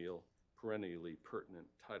perennially pertinent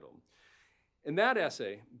title. In that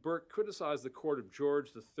essay, Burke criticized the court of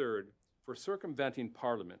George III for circumventing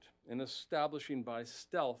Parliament and establishing by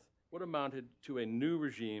stealth what amounted to a new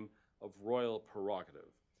regime of royal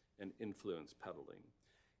prerogative and influence peddling.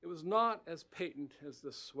 It was not as patent as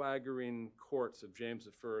the swaggering courts of James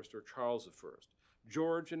I or Charles I.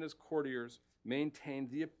 George and his courtiers maintained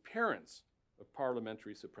the appearance of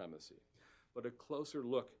parliamentary supremacy, but a closer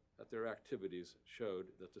look at their activities showed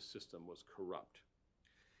that the system was corrupt.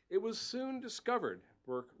 It was soon discovered,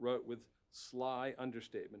 Burke wrote with sly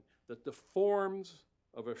understatement, that the forms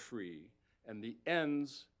of a free and the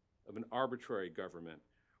ends of an arbitrary government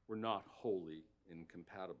were not wholly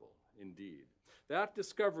incompatible. Indeed, that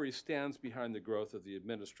discovery stands behind the growth of the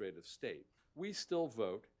administrative state. We still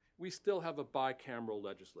vote, we still have a bicameral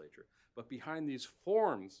legislature, but behind these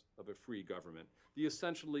forms of a free government, the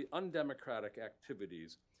essentially undemocratic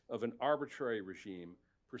activities of an arbitrary regime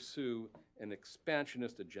pursue an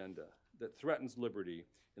expansionist agenda that threatens liberty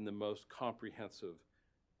in the most comprehensive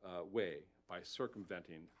way by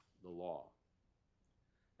circumventing the law.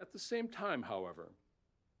 At the same time, however,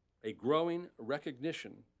 a growing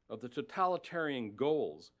recognition of the totalitarian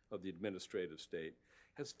goals of the administrative state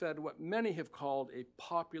has fed what many have called a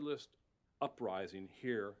populist uprising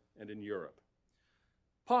here and in Europe.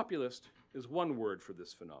 Populist is one word for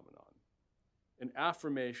this phenomenon. An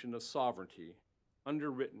affirmation of sovereignty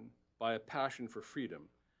underwritten by a passion for freedom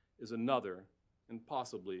is another and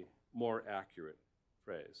possibly more accurate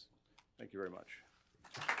phrase. Thank you very much.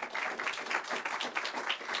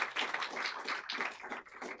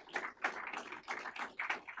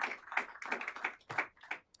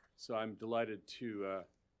 so I'm delighted to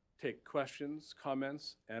take questions,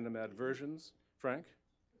 comments, animadversions. Frank?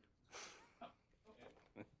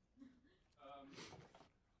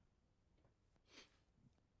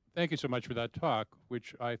 Thank you so much for that talk,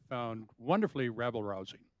 which I found wonderfully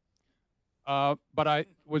rabble-rousing. But I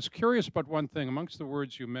was curious about one thing. Amongst the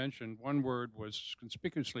words you mentioned, one word was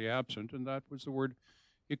conspicuously absent, and that was the word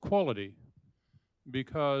equality.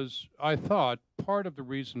 Because I thought part of the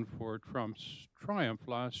reason for Trump's triumph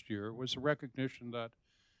last year was the recognition that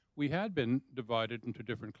we had been divided into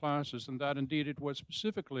different classes, and that indeed it was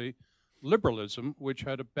specifically liberalism which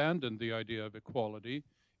had abandoned the idea of equality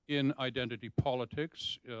in identity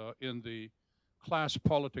politics, in the class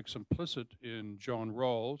politics implicit in John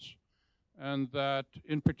Rawls, and that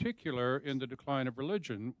in particular in the decline of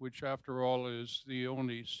religion, which after all is the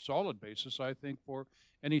only solid basis, I think, for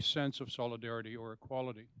any sense of solidarity or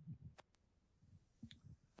equality.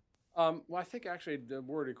 Well, I think actually the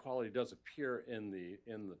word equality does appear in the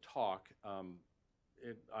talk.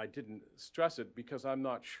 I didn't stress it because I'm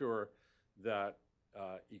not sure that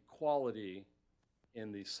equality,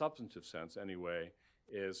 in the substantive sense anyway,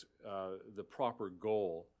 is the proper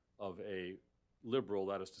goal of a liberal,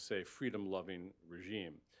 that is to say, freedom-loving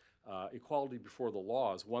regime. Equality before the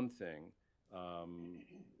law is one thing.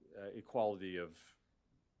 Equality of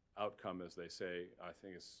outcome, as they say, I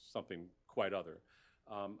think is something quite other.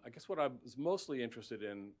 I guess what I was mostly interested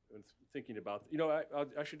in thinking about,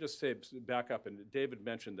 I should just say, back up, and David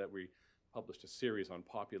mentioned that we published a series on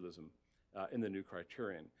populism in the new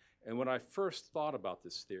Criterion. And when I first thought about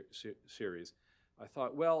this series, I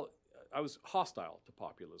thought, well, I was hostile to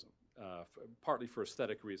populism, partly for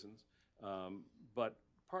aesthetic reasons, but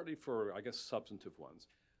partly for, I guess, substantive ones.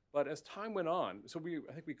 But as time went on, so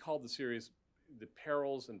I think we called the series The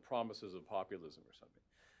Perils and Promises of Populism or something.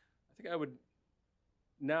 I think I would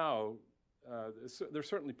now, there's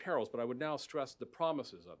certainly perils, but I would now stress the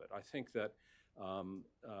promises of it. I think that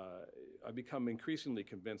I've become increasingly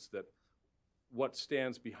convinced that what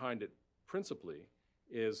stands behind it principally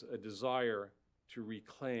is a desire to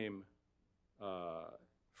reclaim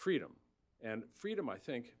freedom. And freedom, I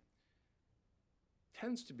think,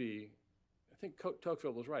 tends to be, I think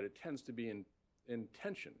Tocqueville was right, it tends to be in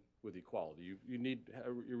tension with equality.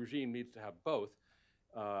 Your regime needs to have both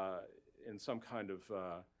in some kind of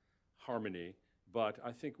harmony, but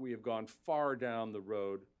I think we have gone far down the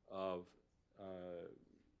road of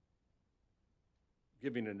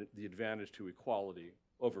giving the advantage to equality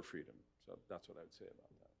over freedom. So that's what I would say about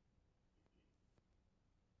that.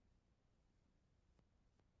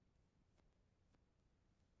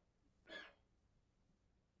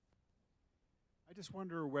 I just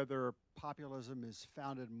wonder whether populism is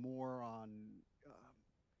founded more on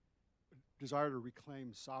desire to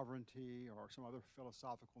reclaim sovereignty or some other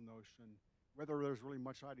philosophical notion, whether there's really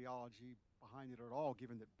much ideology behind it at all,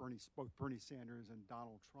 given that both Bernie Sanders and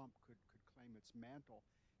Donald Trump could claim its mantle,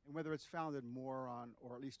 and whether it's founded more on,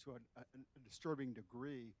 or at least to a disturbing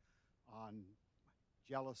degree, on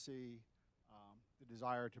jealousy, the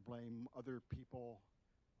desire to blame other people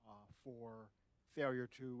for failure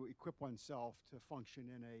to equip oneself to function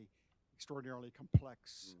in a extraordinarily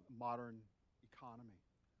complex modern economy.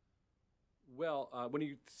 Well, when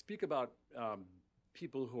you speak about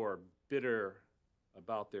people who are bitter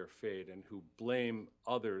about their fate and who blame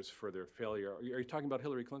others for their failure, are you talking about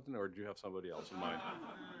Hillary Clinton, or do you have somebody else in mind?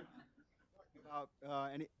 About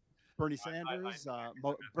Bernie Sanders,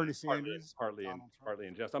 Bernie Sanders, partly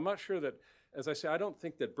in jest. I'm not sure that, as I say, I don't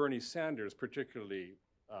think that Bernie Sanders particularly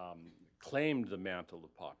claimed the mantle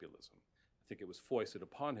of populism. I think it was foisted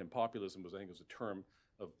upon him. Populism was, I think, it was a term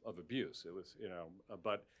of abuse. It was,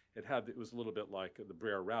 but it was a little bit like the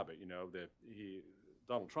Brer Rabbit, that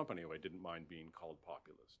Donald Trump anyway didn't mind being called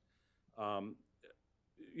populist.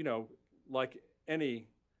 Like any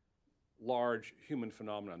large human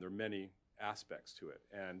phenomenon, there are many aspects to it,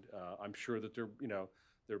 and I'm sure that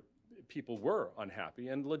people were unhappy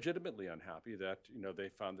and legitimately unhappy that they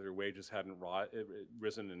found that their wages hadn't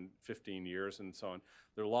risen in 15 years and so on.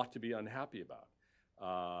 There's a lot to be unhappy about,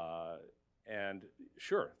 and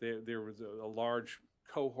sure, there was a large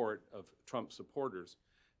cohort of Trump supporters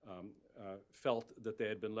felt that they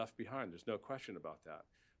had been left behind. There's no question about that.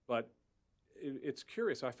 But it's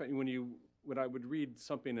curious. I find when I would read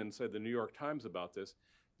something in, say, the New York Times about this,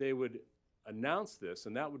 they would announce this,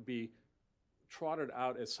 and that would be trotted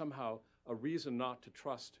out as somehow a reason not to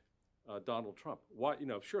trust Donald Trump. Why?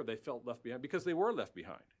 Sure, they felt left behind because they were left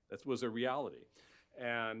behind. That was a reality.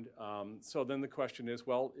 And so then the question is,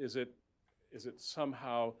 well, is it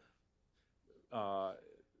somehow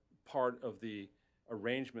part of the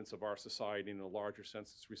arrangements of our society in a larger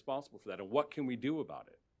sense that's responsible for that? And what can we do about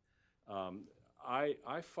it?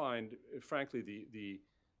 I find, frankly,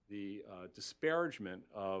 the disparagement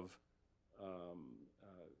of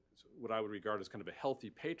what I would regard as kind of a healthy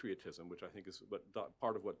patriotism, which I think is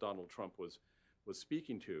part of what Donald Trump was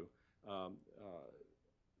speaking to,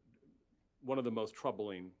 one of the most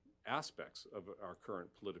troubling aspects of our current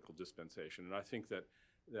political dispensation. And I think that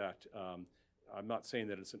I'm not saying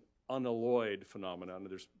that it's an unalloyed phenomenon.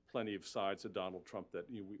 There's plenty of sides of Donald Trump that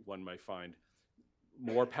one may find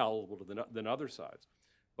more palatable than other sides.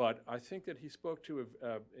 But I think that he spoke to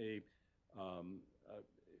an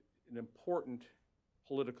important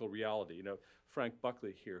political reality. You know, Frank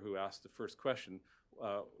Buckley here, who asked the first question,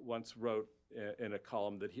 once wrote in a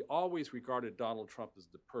column that he always regarded Donald Trump as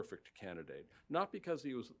the perfect candidate, not because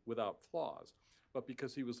he was without flaws, but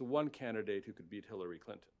because he was the one candidate who could beat Hillary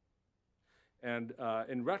Clinton. And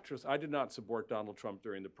in retrospect, I did not support Donald Trump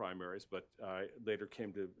during the primaries, but I later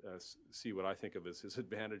came to see what I think of as his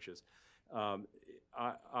advantages.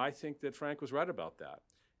 I think that Frank was right about that.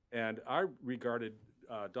 And I regarded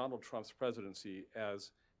Donald Trump's presidency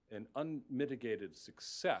as an unmitigated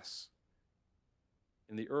success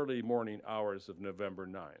in the early morning hours of November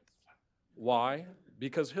 9th. Why?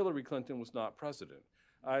 Because Hillary Clinton was not president.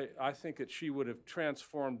 I think that she would have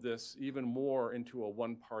transformed this even more into a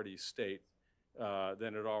one-party state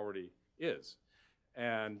than it already is.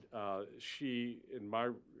 And she, in my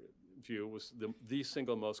view, was the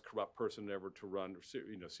single most corrupt person ever to run, or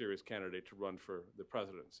serious candidate to run for the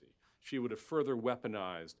presidency. She would have further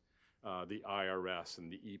weaponized the IRS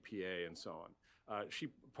and the EPA and so on. She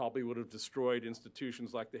probably would have destroyed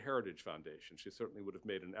institutions like the Heritage Foundation. She certainly would have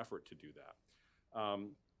made an effort to do that.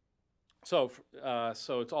 So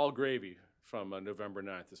it's all gravy from November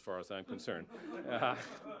 9th, as far as I'm concerned.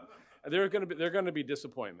 There are going to be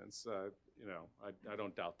disappointments. I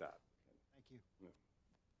don't doubt that. Thank you. Yeah.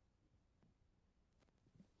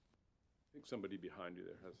 I think somebody behind you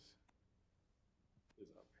there is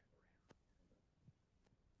up.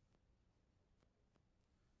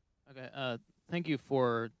 Okay, thank you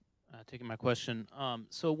for taking my question.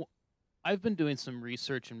 So I've been doing some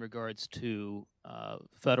research in regards to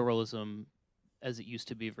federalism as it used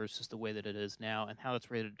to be versus the way that it is now, and how it's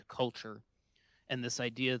related to culture. And this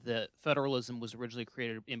idea that federalism was originally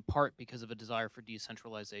created in part because of a desire for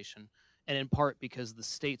decentralization, and in part because the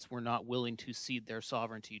states were not willing to cede their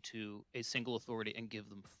sovereignty to a single authority and give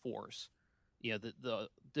them force. You know,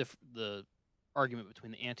 the argument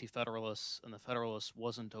between the anti-federalists and the federalists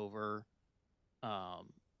wasn't over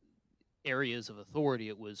areas of authority.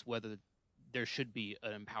 It was whether there should be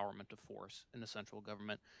an empowerment of force in the central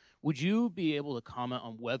government. Would you be able to comment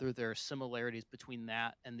on whether there are similarities between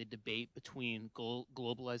that and the debate between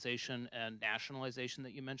globalization and nationalization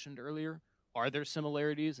that you mentioned earlier? Are there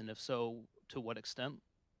similarities, and if so, to what extent?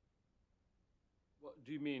 Well,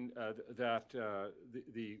 do you mean that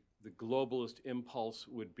the globalist impulse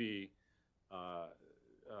would be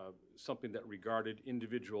something that regarded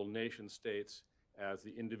individual nation states as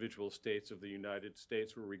the individual states of the United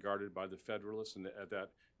States were regarded by the Federalists, and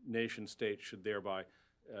that nation states should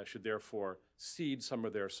therefore cede some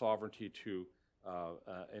of their sovereignty to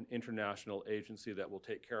an international agency that will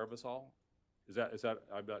take care of us all? Is that?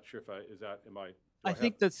 I'm not sure if I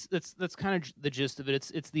think that's kind of the gist of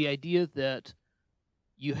it. It's the idea that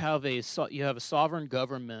you have a sovereign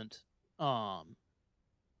government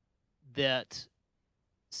that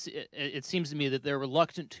it seems to me that they're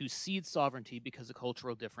reluctant to cede sovereignty because of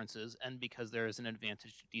cultural differences and because there is an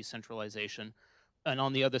advantage to decentralization. And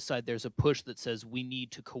on the other side, there's a push that says we need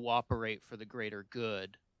to cooperate for the greater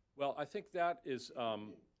good. Well, I think that is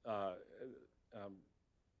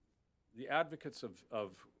the advocates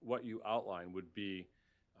of what you outline would be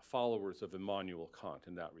followers of Immanuel Kant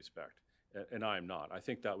in that respect, and I am not. I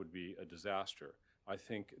think that would be a disaster. I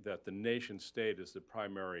think that the nation state is the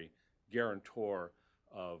primary guarantor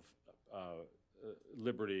of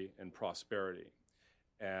liberty and prosperity,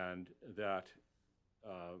 and that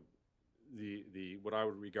what I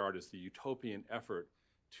would regard as the utopian effort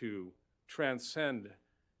to transcend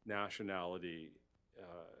nationality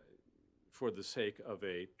for the sake of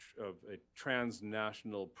a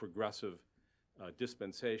transnational progressive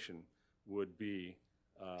dispensation would be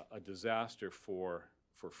a disaster for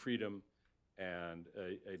freedom and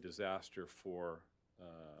a disaster for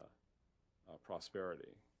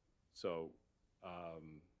prosperity. So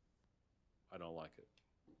I don't like it.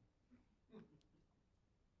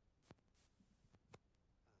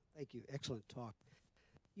 Thank you. Excellent talk.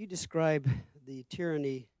 You describe the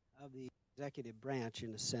tyranny of the executive branch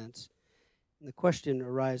in a sense. And the question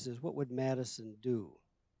arises, what would Madison do?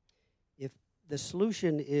 If the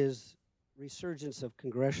solution is resurgence of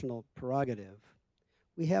congressional prerogative,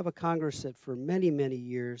 we have a Congress that for many, many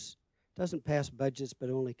years doesn't pass budgets but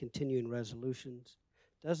only continuing resolutions,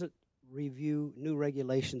 doesn't review new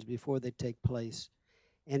regulations before they take place,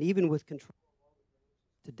 and even with control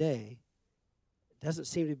today, doesn't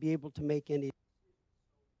seem to be able to make any.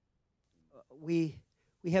 We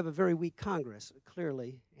have a very weak Congress,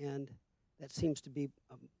 clearly, and that seems to be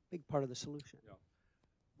a big part of the solution. Yeah.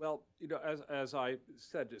 Well, you know, as I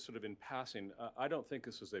said, sort of in passing, I don't think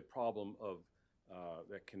this is a problem of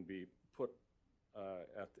that can be put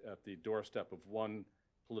at the doorstep of one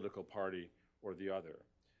political party or the other.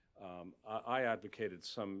 I advocated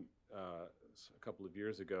a couple of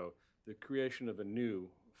years ago the creation of a new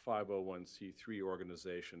 501c3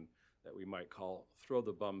 organization that we might call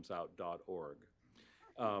throwthebumsout.org.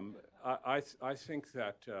 I think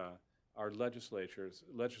that our legislators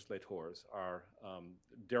are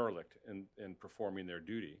derelict in performing their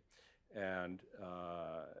duty, and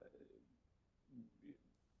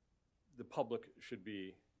the public should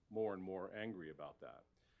be more and more angry about that.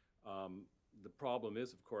 The problem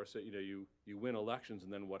is, of course, that you win elections,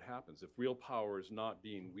 and then what happens? If real power is not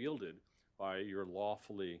being wielded by your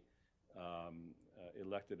lawfully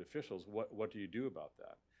elected officials, what do you do about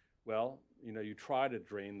that? Well, you try to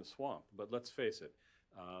drain the swamp, but let's face it,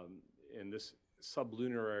 in this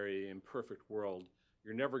sublunary, imperfect world,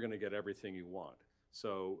 you're never going to get everything you want.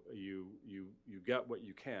 So you get what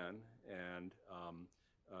you can, and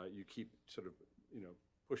you keep sort of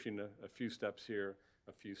pushing a few steps here,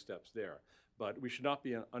 a few steps there. But we should not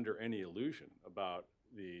be under any illusion about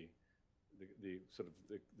the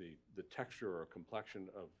texture or complexion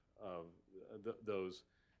of those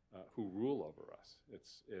who rule over us.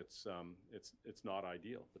 It's not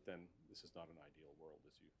ideal, but then this is not an ideal world,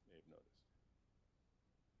 as you may have noticed.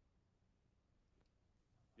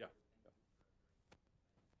 Yeah.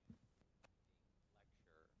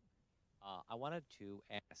 I wanted to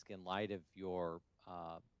ask, in light of your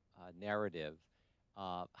narrative,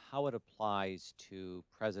 how it applies to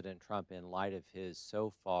President Trump in light of his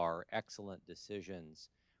so far excellent decisions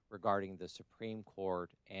regarding the Supreme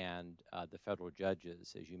Court and the federal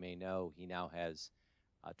judges. As you may know, he now has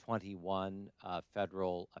 21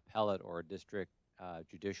 federal appellate or district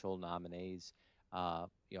judicial nominees. A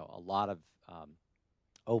lot of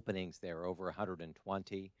openings there, over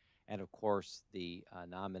 120. And of course, the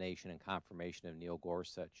nomination and confirmation of Neil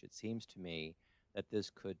Gorsuch. It seems to me that this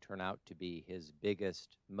could turn out to be his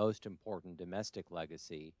biggest, most important domestic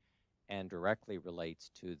legacy, and directly relates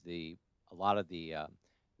to a lot of the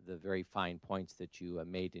very fine points that you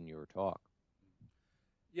made in your talk.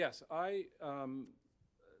 Yes, I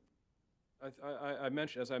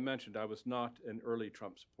mentioned, as I mentioned, I was not an early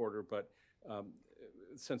Trump supporter, but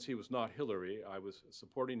since he was not Hillary, I was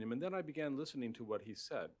supporting him, and then I began listening to what he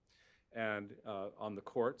said. And on the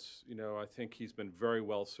courts, I think he's been very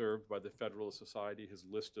well served by the Federalist Society. His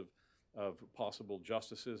list of possible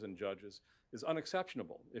justices and judges is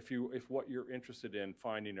unexceptionable. If what you're interested in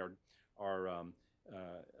finding are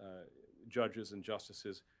judges and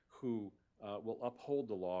justices who will uphold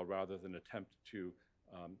the law rather than attempt to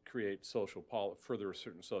create further a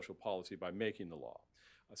certain social policy by making the law.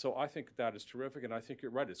 So I think that is terrific, and I think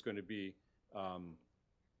you're right. It's going to be a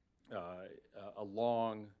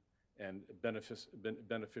long and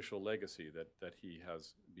beneficial legacy that he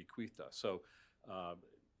has bequeathed us. So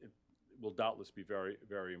it will doubtless be very,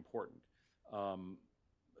 very important.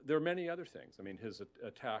 There are many other things. I mean, his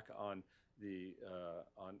attack on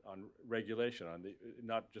on regulation,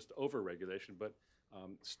 not just over-regulation, but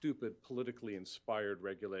stupid, politically inspired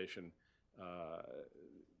regulation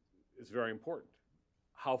is very important.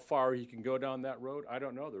 How far he can go down that road, I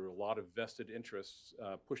don't know. There are a lot of vested interests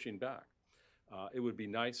pushing back. It would be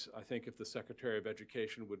nice, I think, if the Secretary of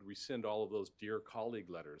Education would rescind all of those dear colleague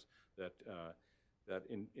letters that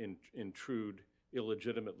intrude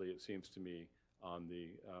illegitimately, it seems to me, on the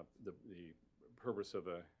purpose of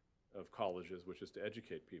colleges, which is to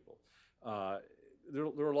educate people. There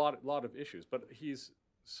are a lot of issues, but he's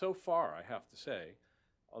so far, I have to say,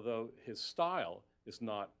 although his style is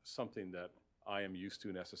not something that I am used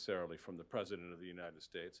to necessarily from the President of the United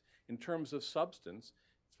States, in terms of substance,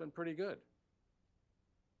 it's been pretty good.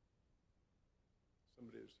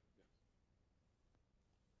 Somebody's.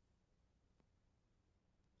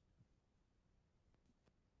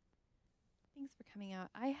 Thanks for coming out.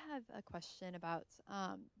 I have a question about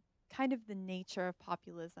kind of the nature of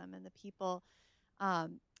populism and the people,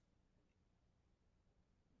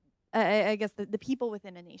 I guess the people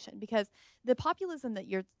within a nation, because the populism that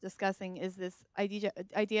you're discussing is this idea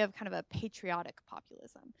of kind of a patriotic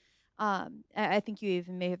populism. I think you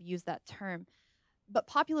even may have used that term. But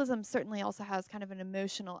populism certainly also has kind of an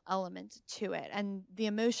emotional element to it. And the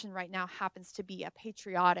emotion right now happens to be a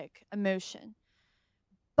patriotic emotion.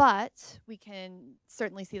 But we can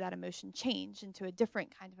certainly see that emotion change into a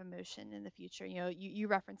different kind of emotion in the future. You know, you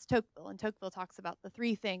referenced Tocqueville, and Tocqueville talks about the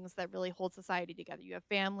three things that really hold society together. You have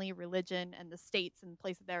family, religion, and the states in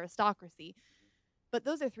place of the aristocracy. But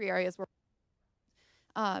those are three areas where,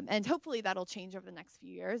 and hopefully that'll change over the next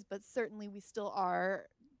few years, but certainly we still are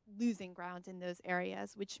losing ground in those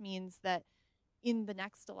areas, which means that in the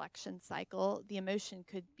next election cycle, the emotion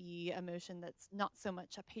could be emotion that's not so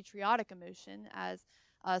much a patriotic emotion as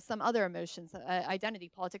some other emotions, identity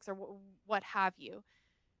politics, or what have you.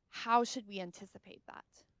 How should we anticipate that?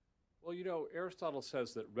 Well, you know, Aristotle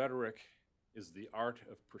says that rhetoric is the art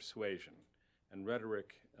of persuasion, and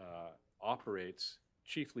rhetoric operates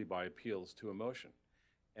chiefly by appeals to emotion.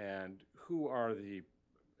 And who are the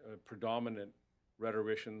predominant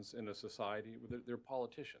rhetoricians in a society? They're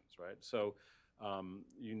politicians, right? So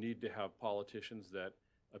you need to have politicians that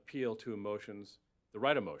appeal to emotions, the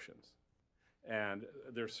right emotions. And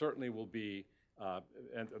there certainly will be,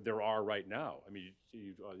 and there are right now. I mean,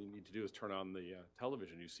 all you need to do is turn on the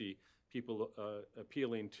television. You see people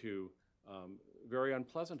appealing to very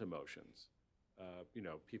unpleasant emotions. You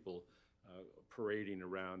know, people parading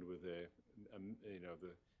around with a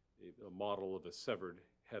model of a severed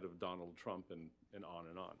head of Donald Trump and on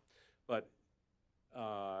and on. But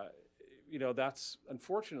you know, that's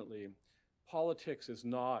unfortunately, politics is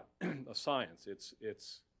not a science. It's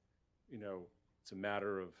you know, it's a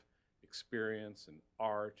matter of experience and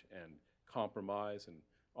art and compromise and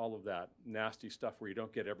all of that nasty stuff where you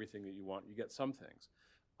don't get everything that you want. You get some things.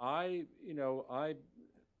 I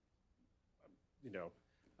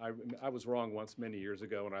was wrong once many years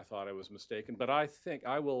ago, and I thought I was mistaken. But I think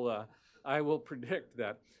I will predict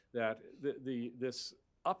that this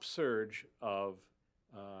upsurge of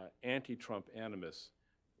anti-Trump animus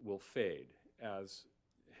will fade as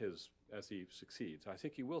he succeeds. I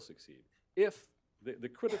think he will succeed. If the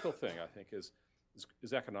critical thing, I think, is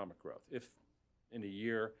economic growth. If in a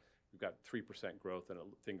year we've got 3% growth and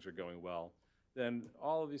things are going well, then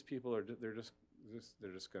all of these people they're just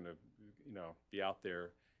going to, you know, be out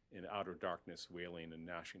there in outer darkness, wailing and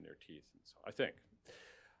gnashing their teeth. And so I think.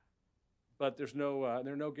 But there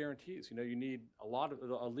are no guarantees. You know, you need a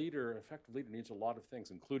effective leader needs a lot of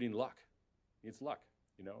things, including luck. Needs luck.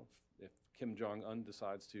 You know, if Kim Jong-un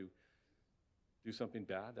decides to do something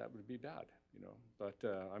bad, that would be bad. You know, but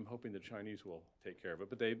I'm hoping the Chinese will take care of it.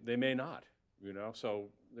 But they may not. You know, so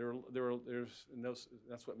there's no.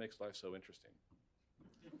 That's what makes life so interesting.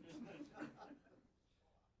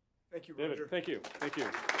 Thank you, Roger. David, thank you.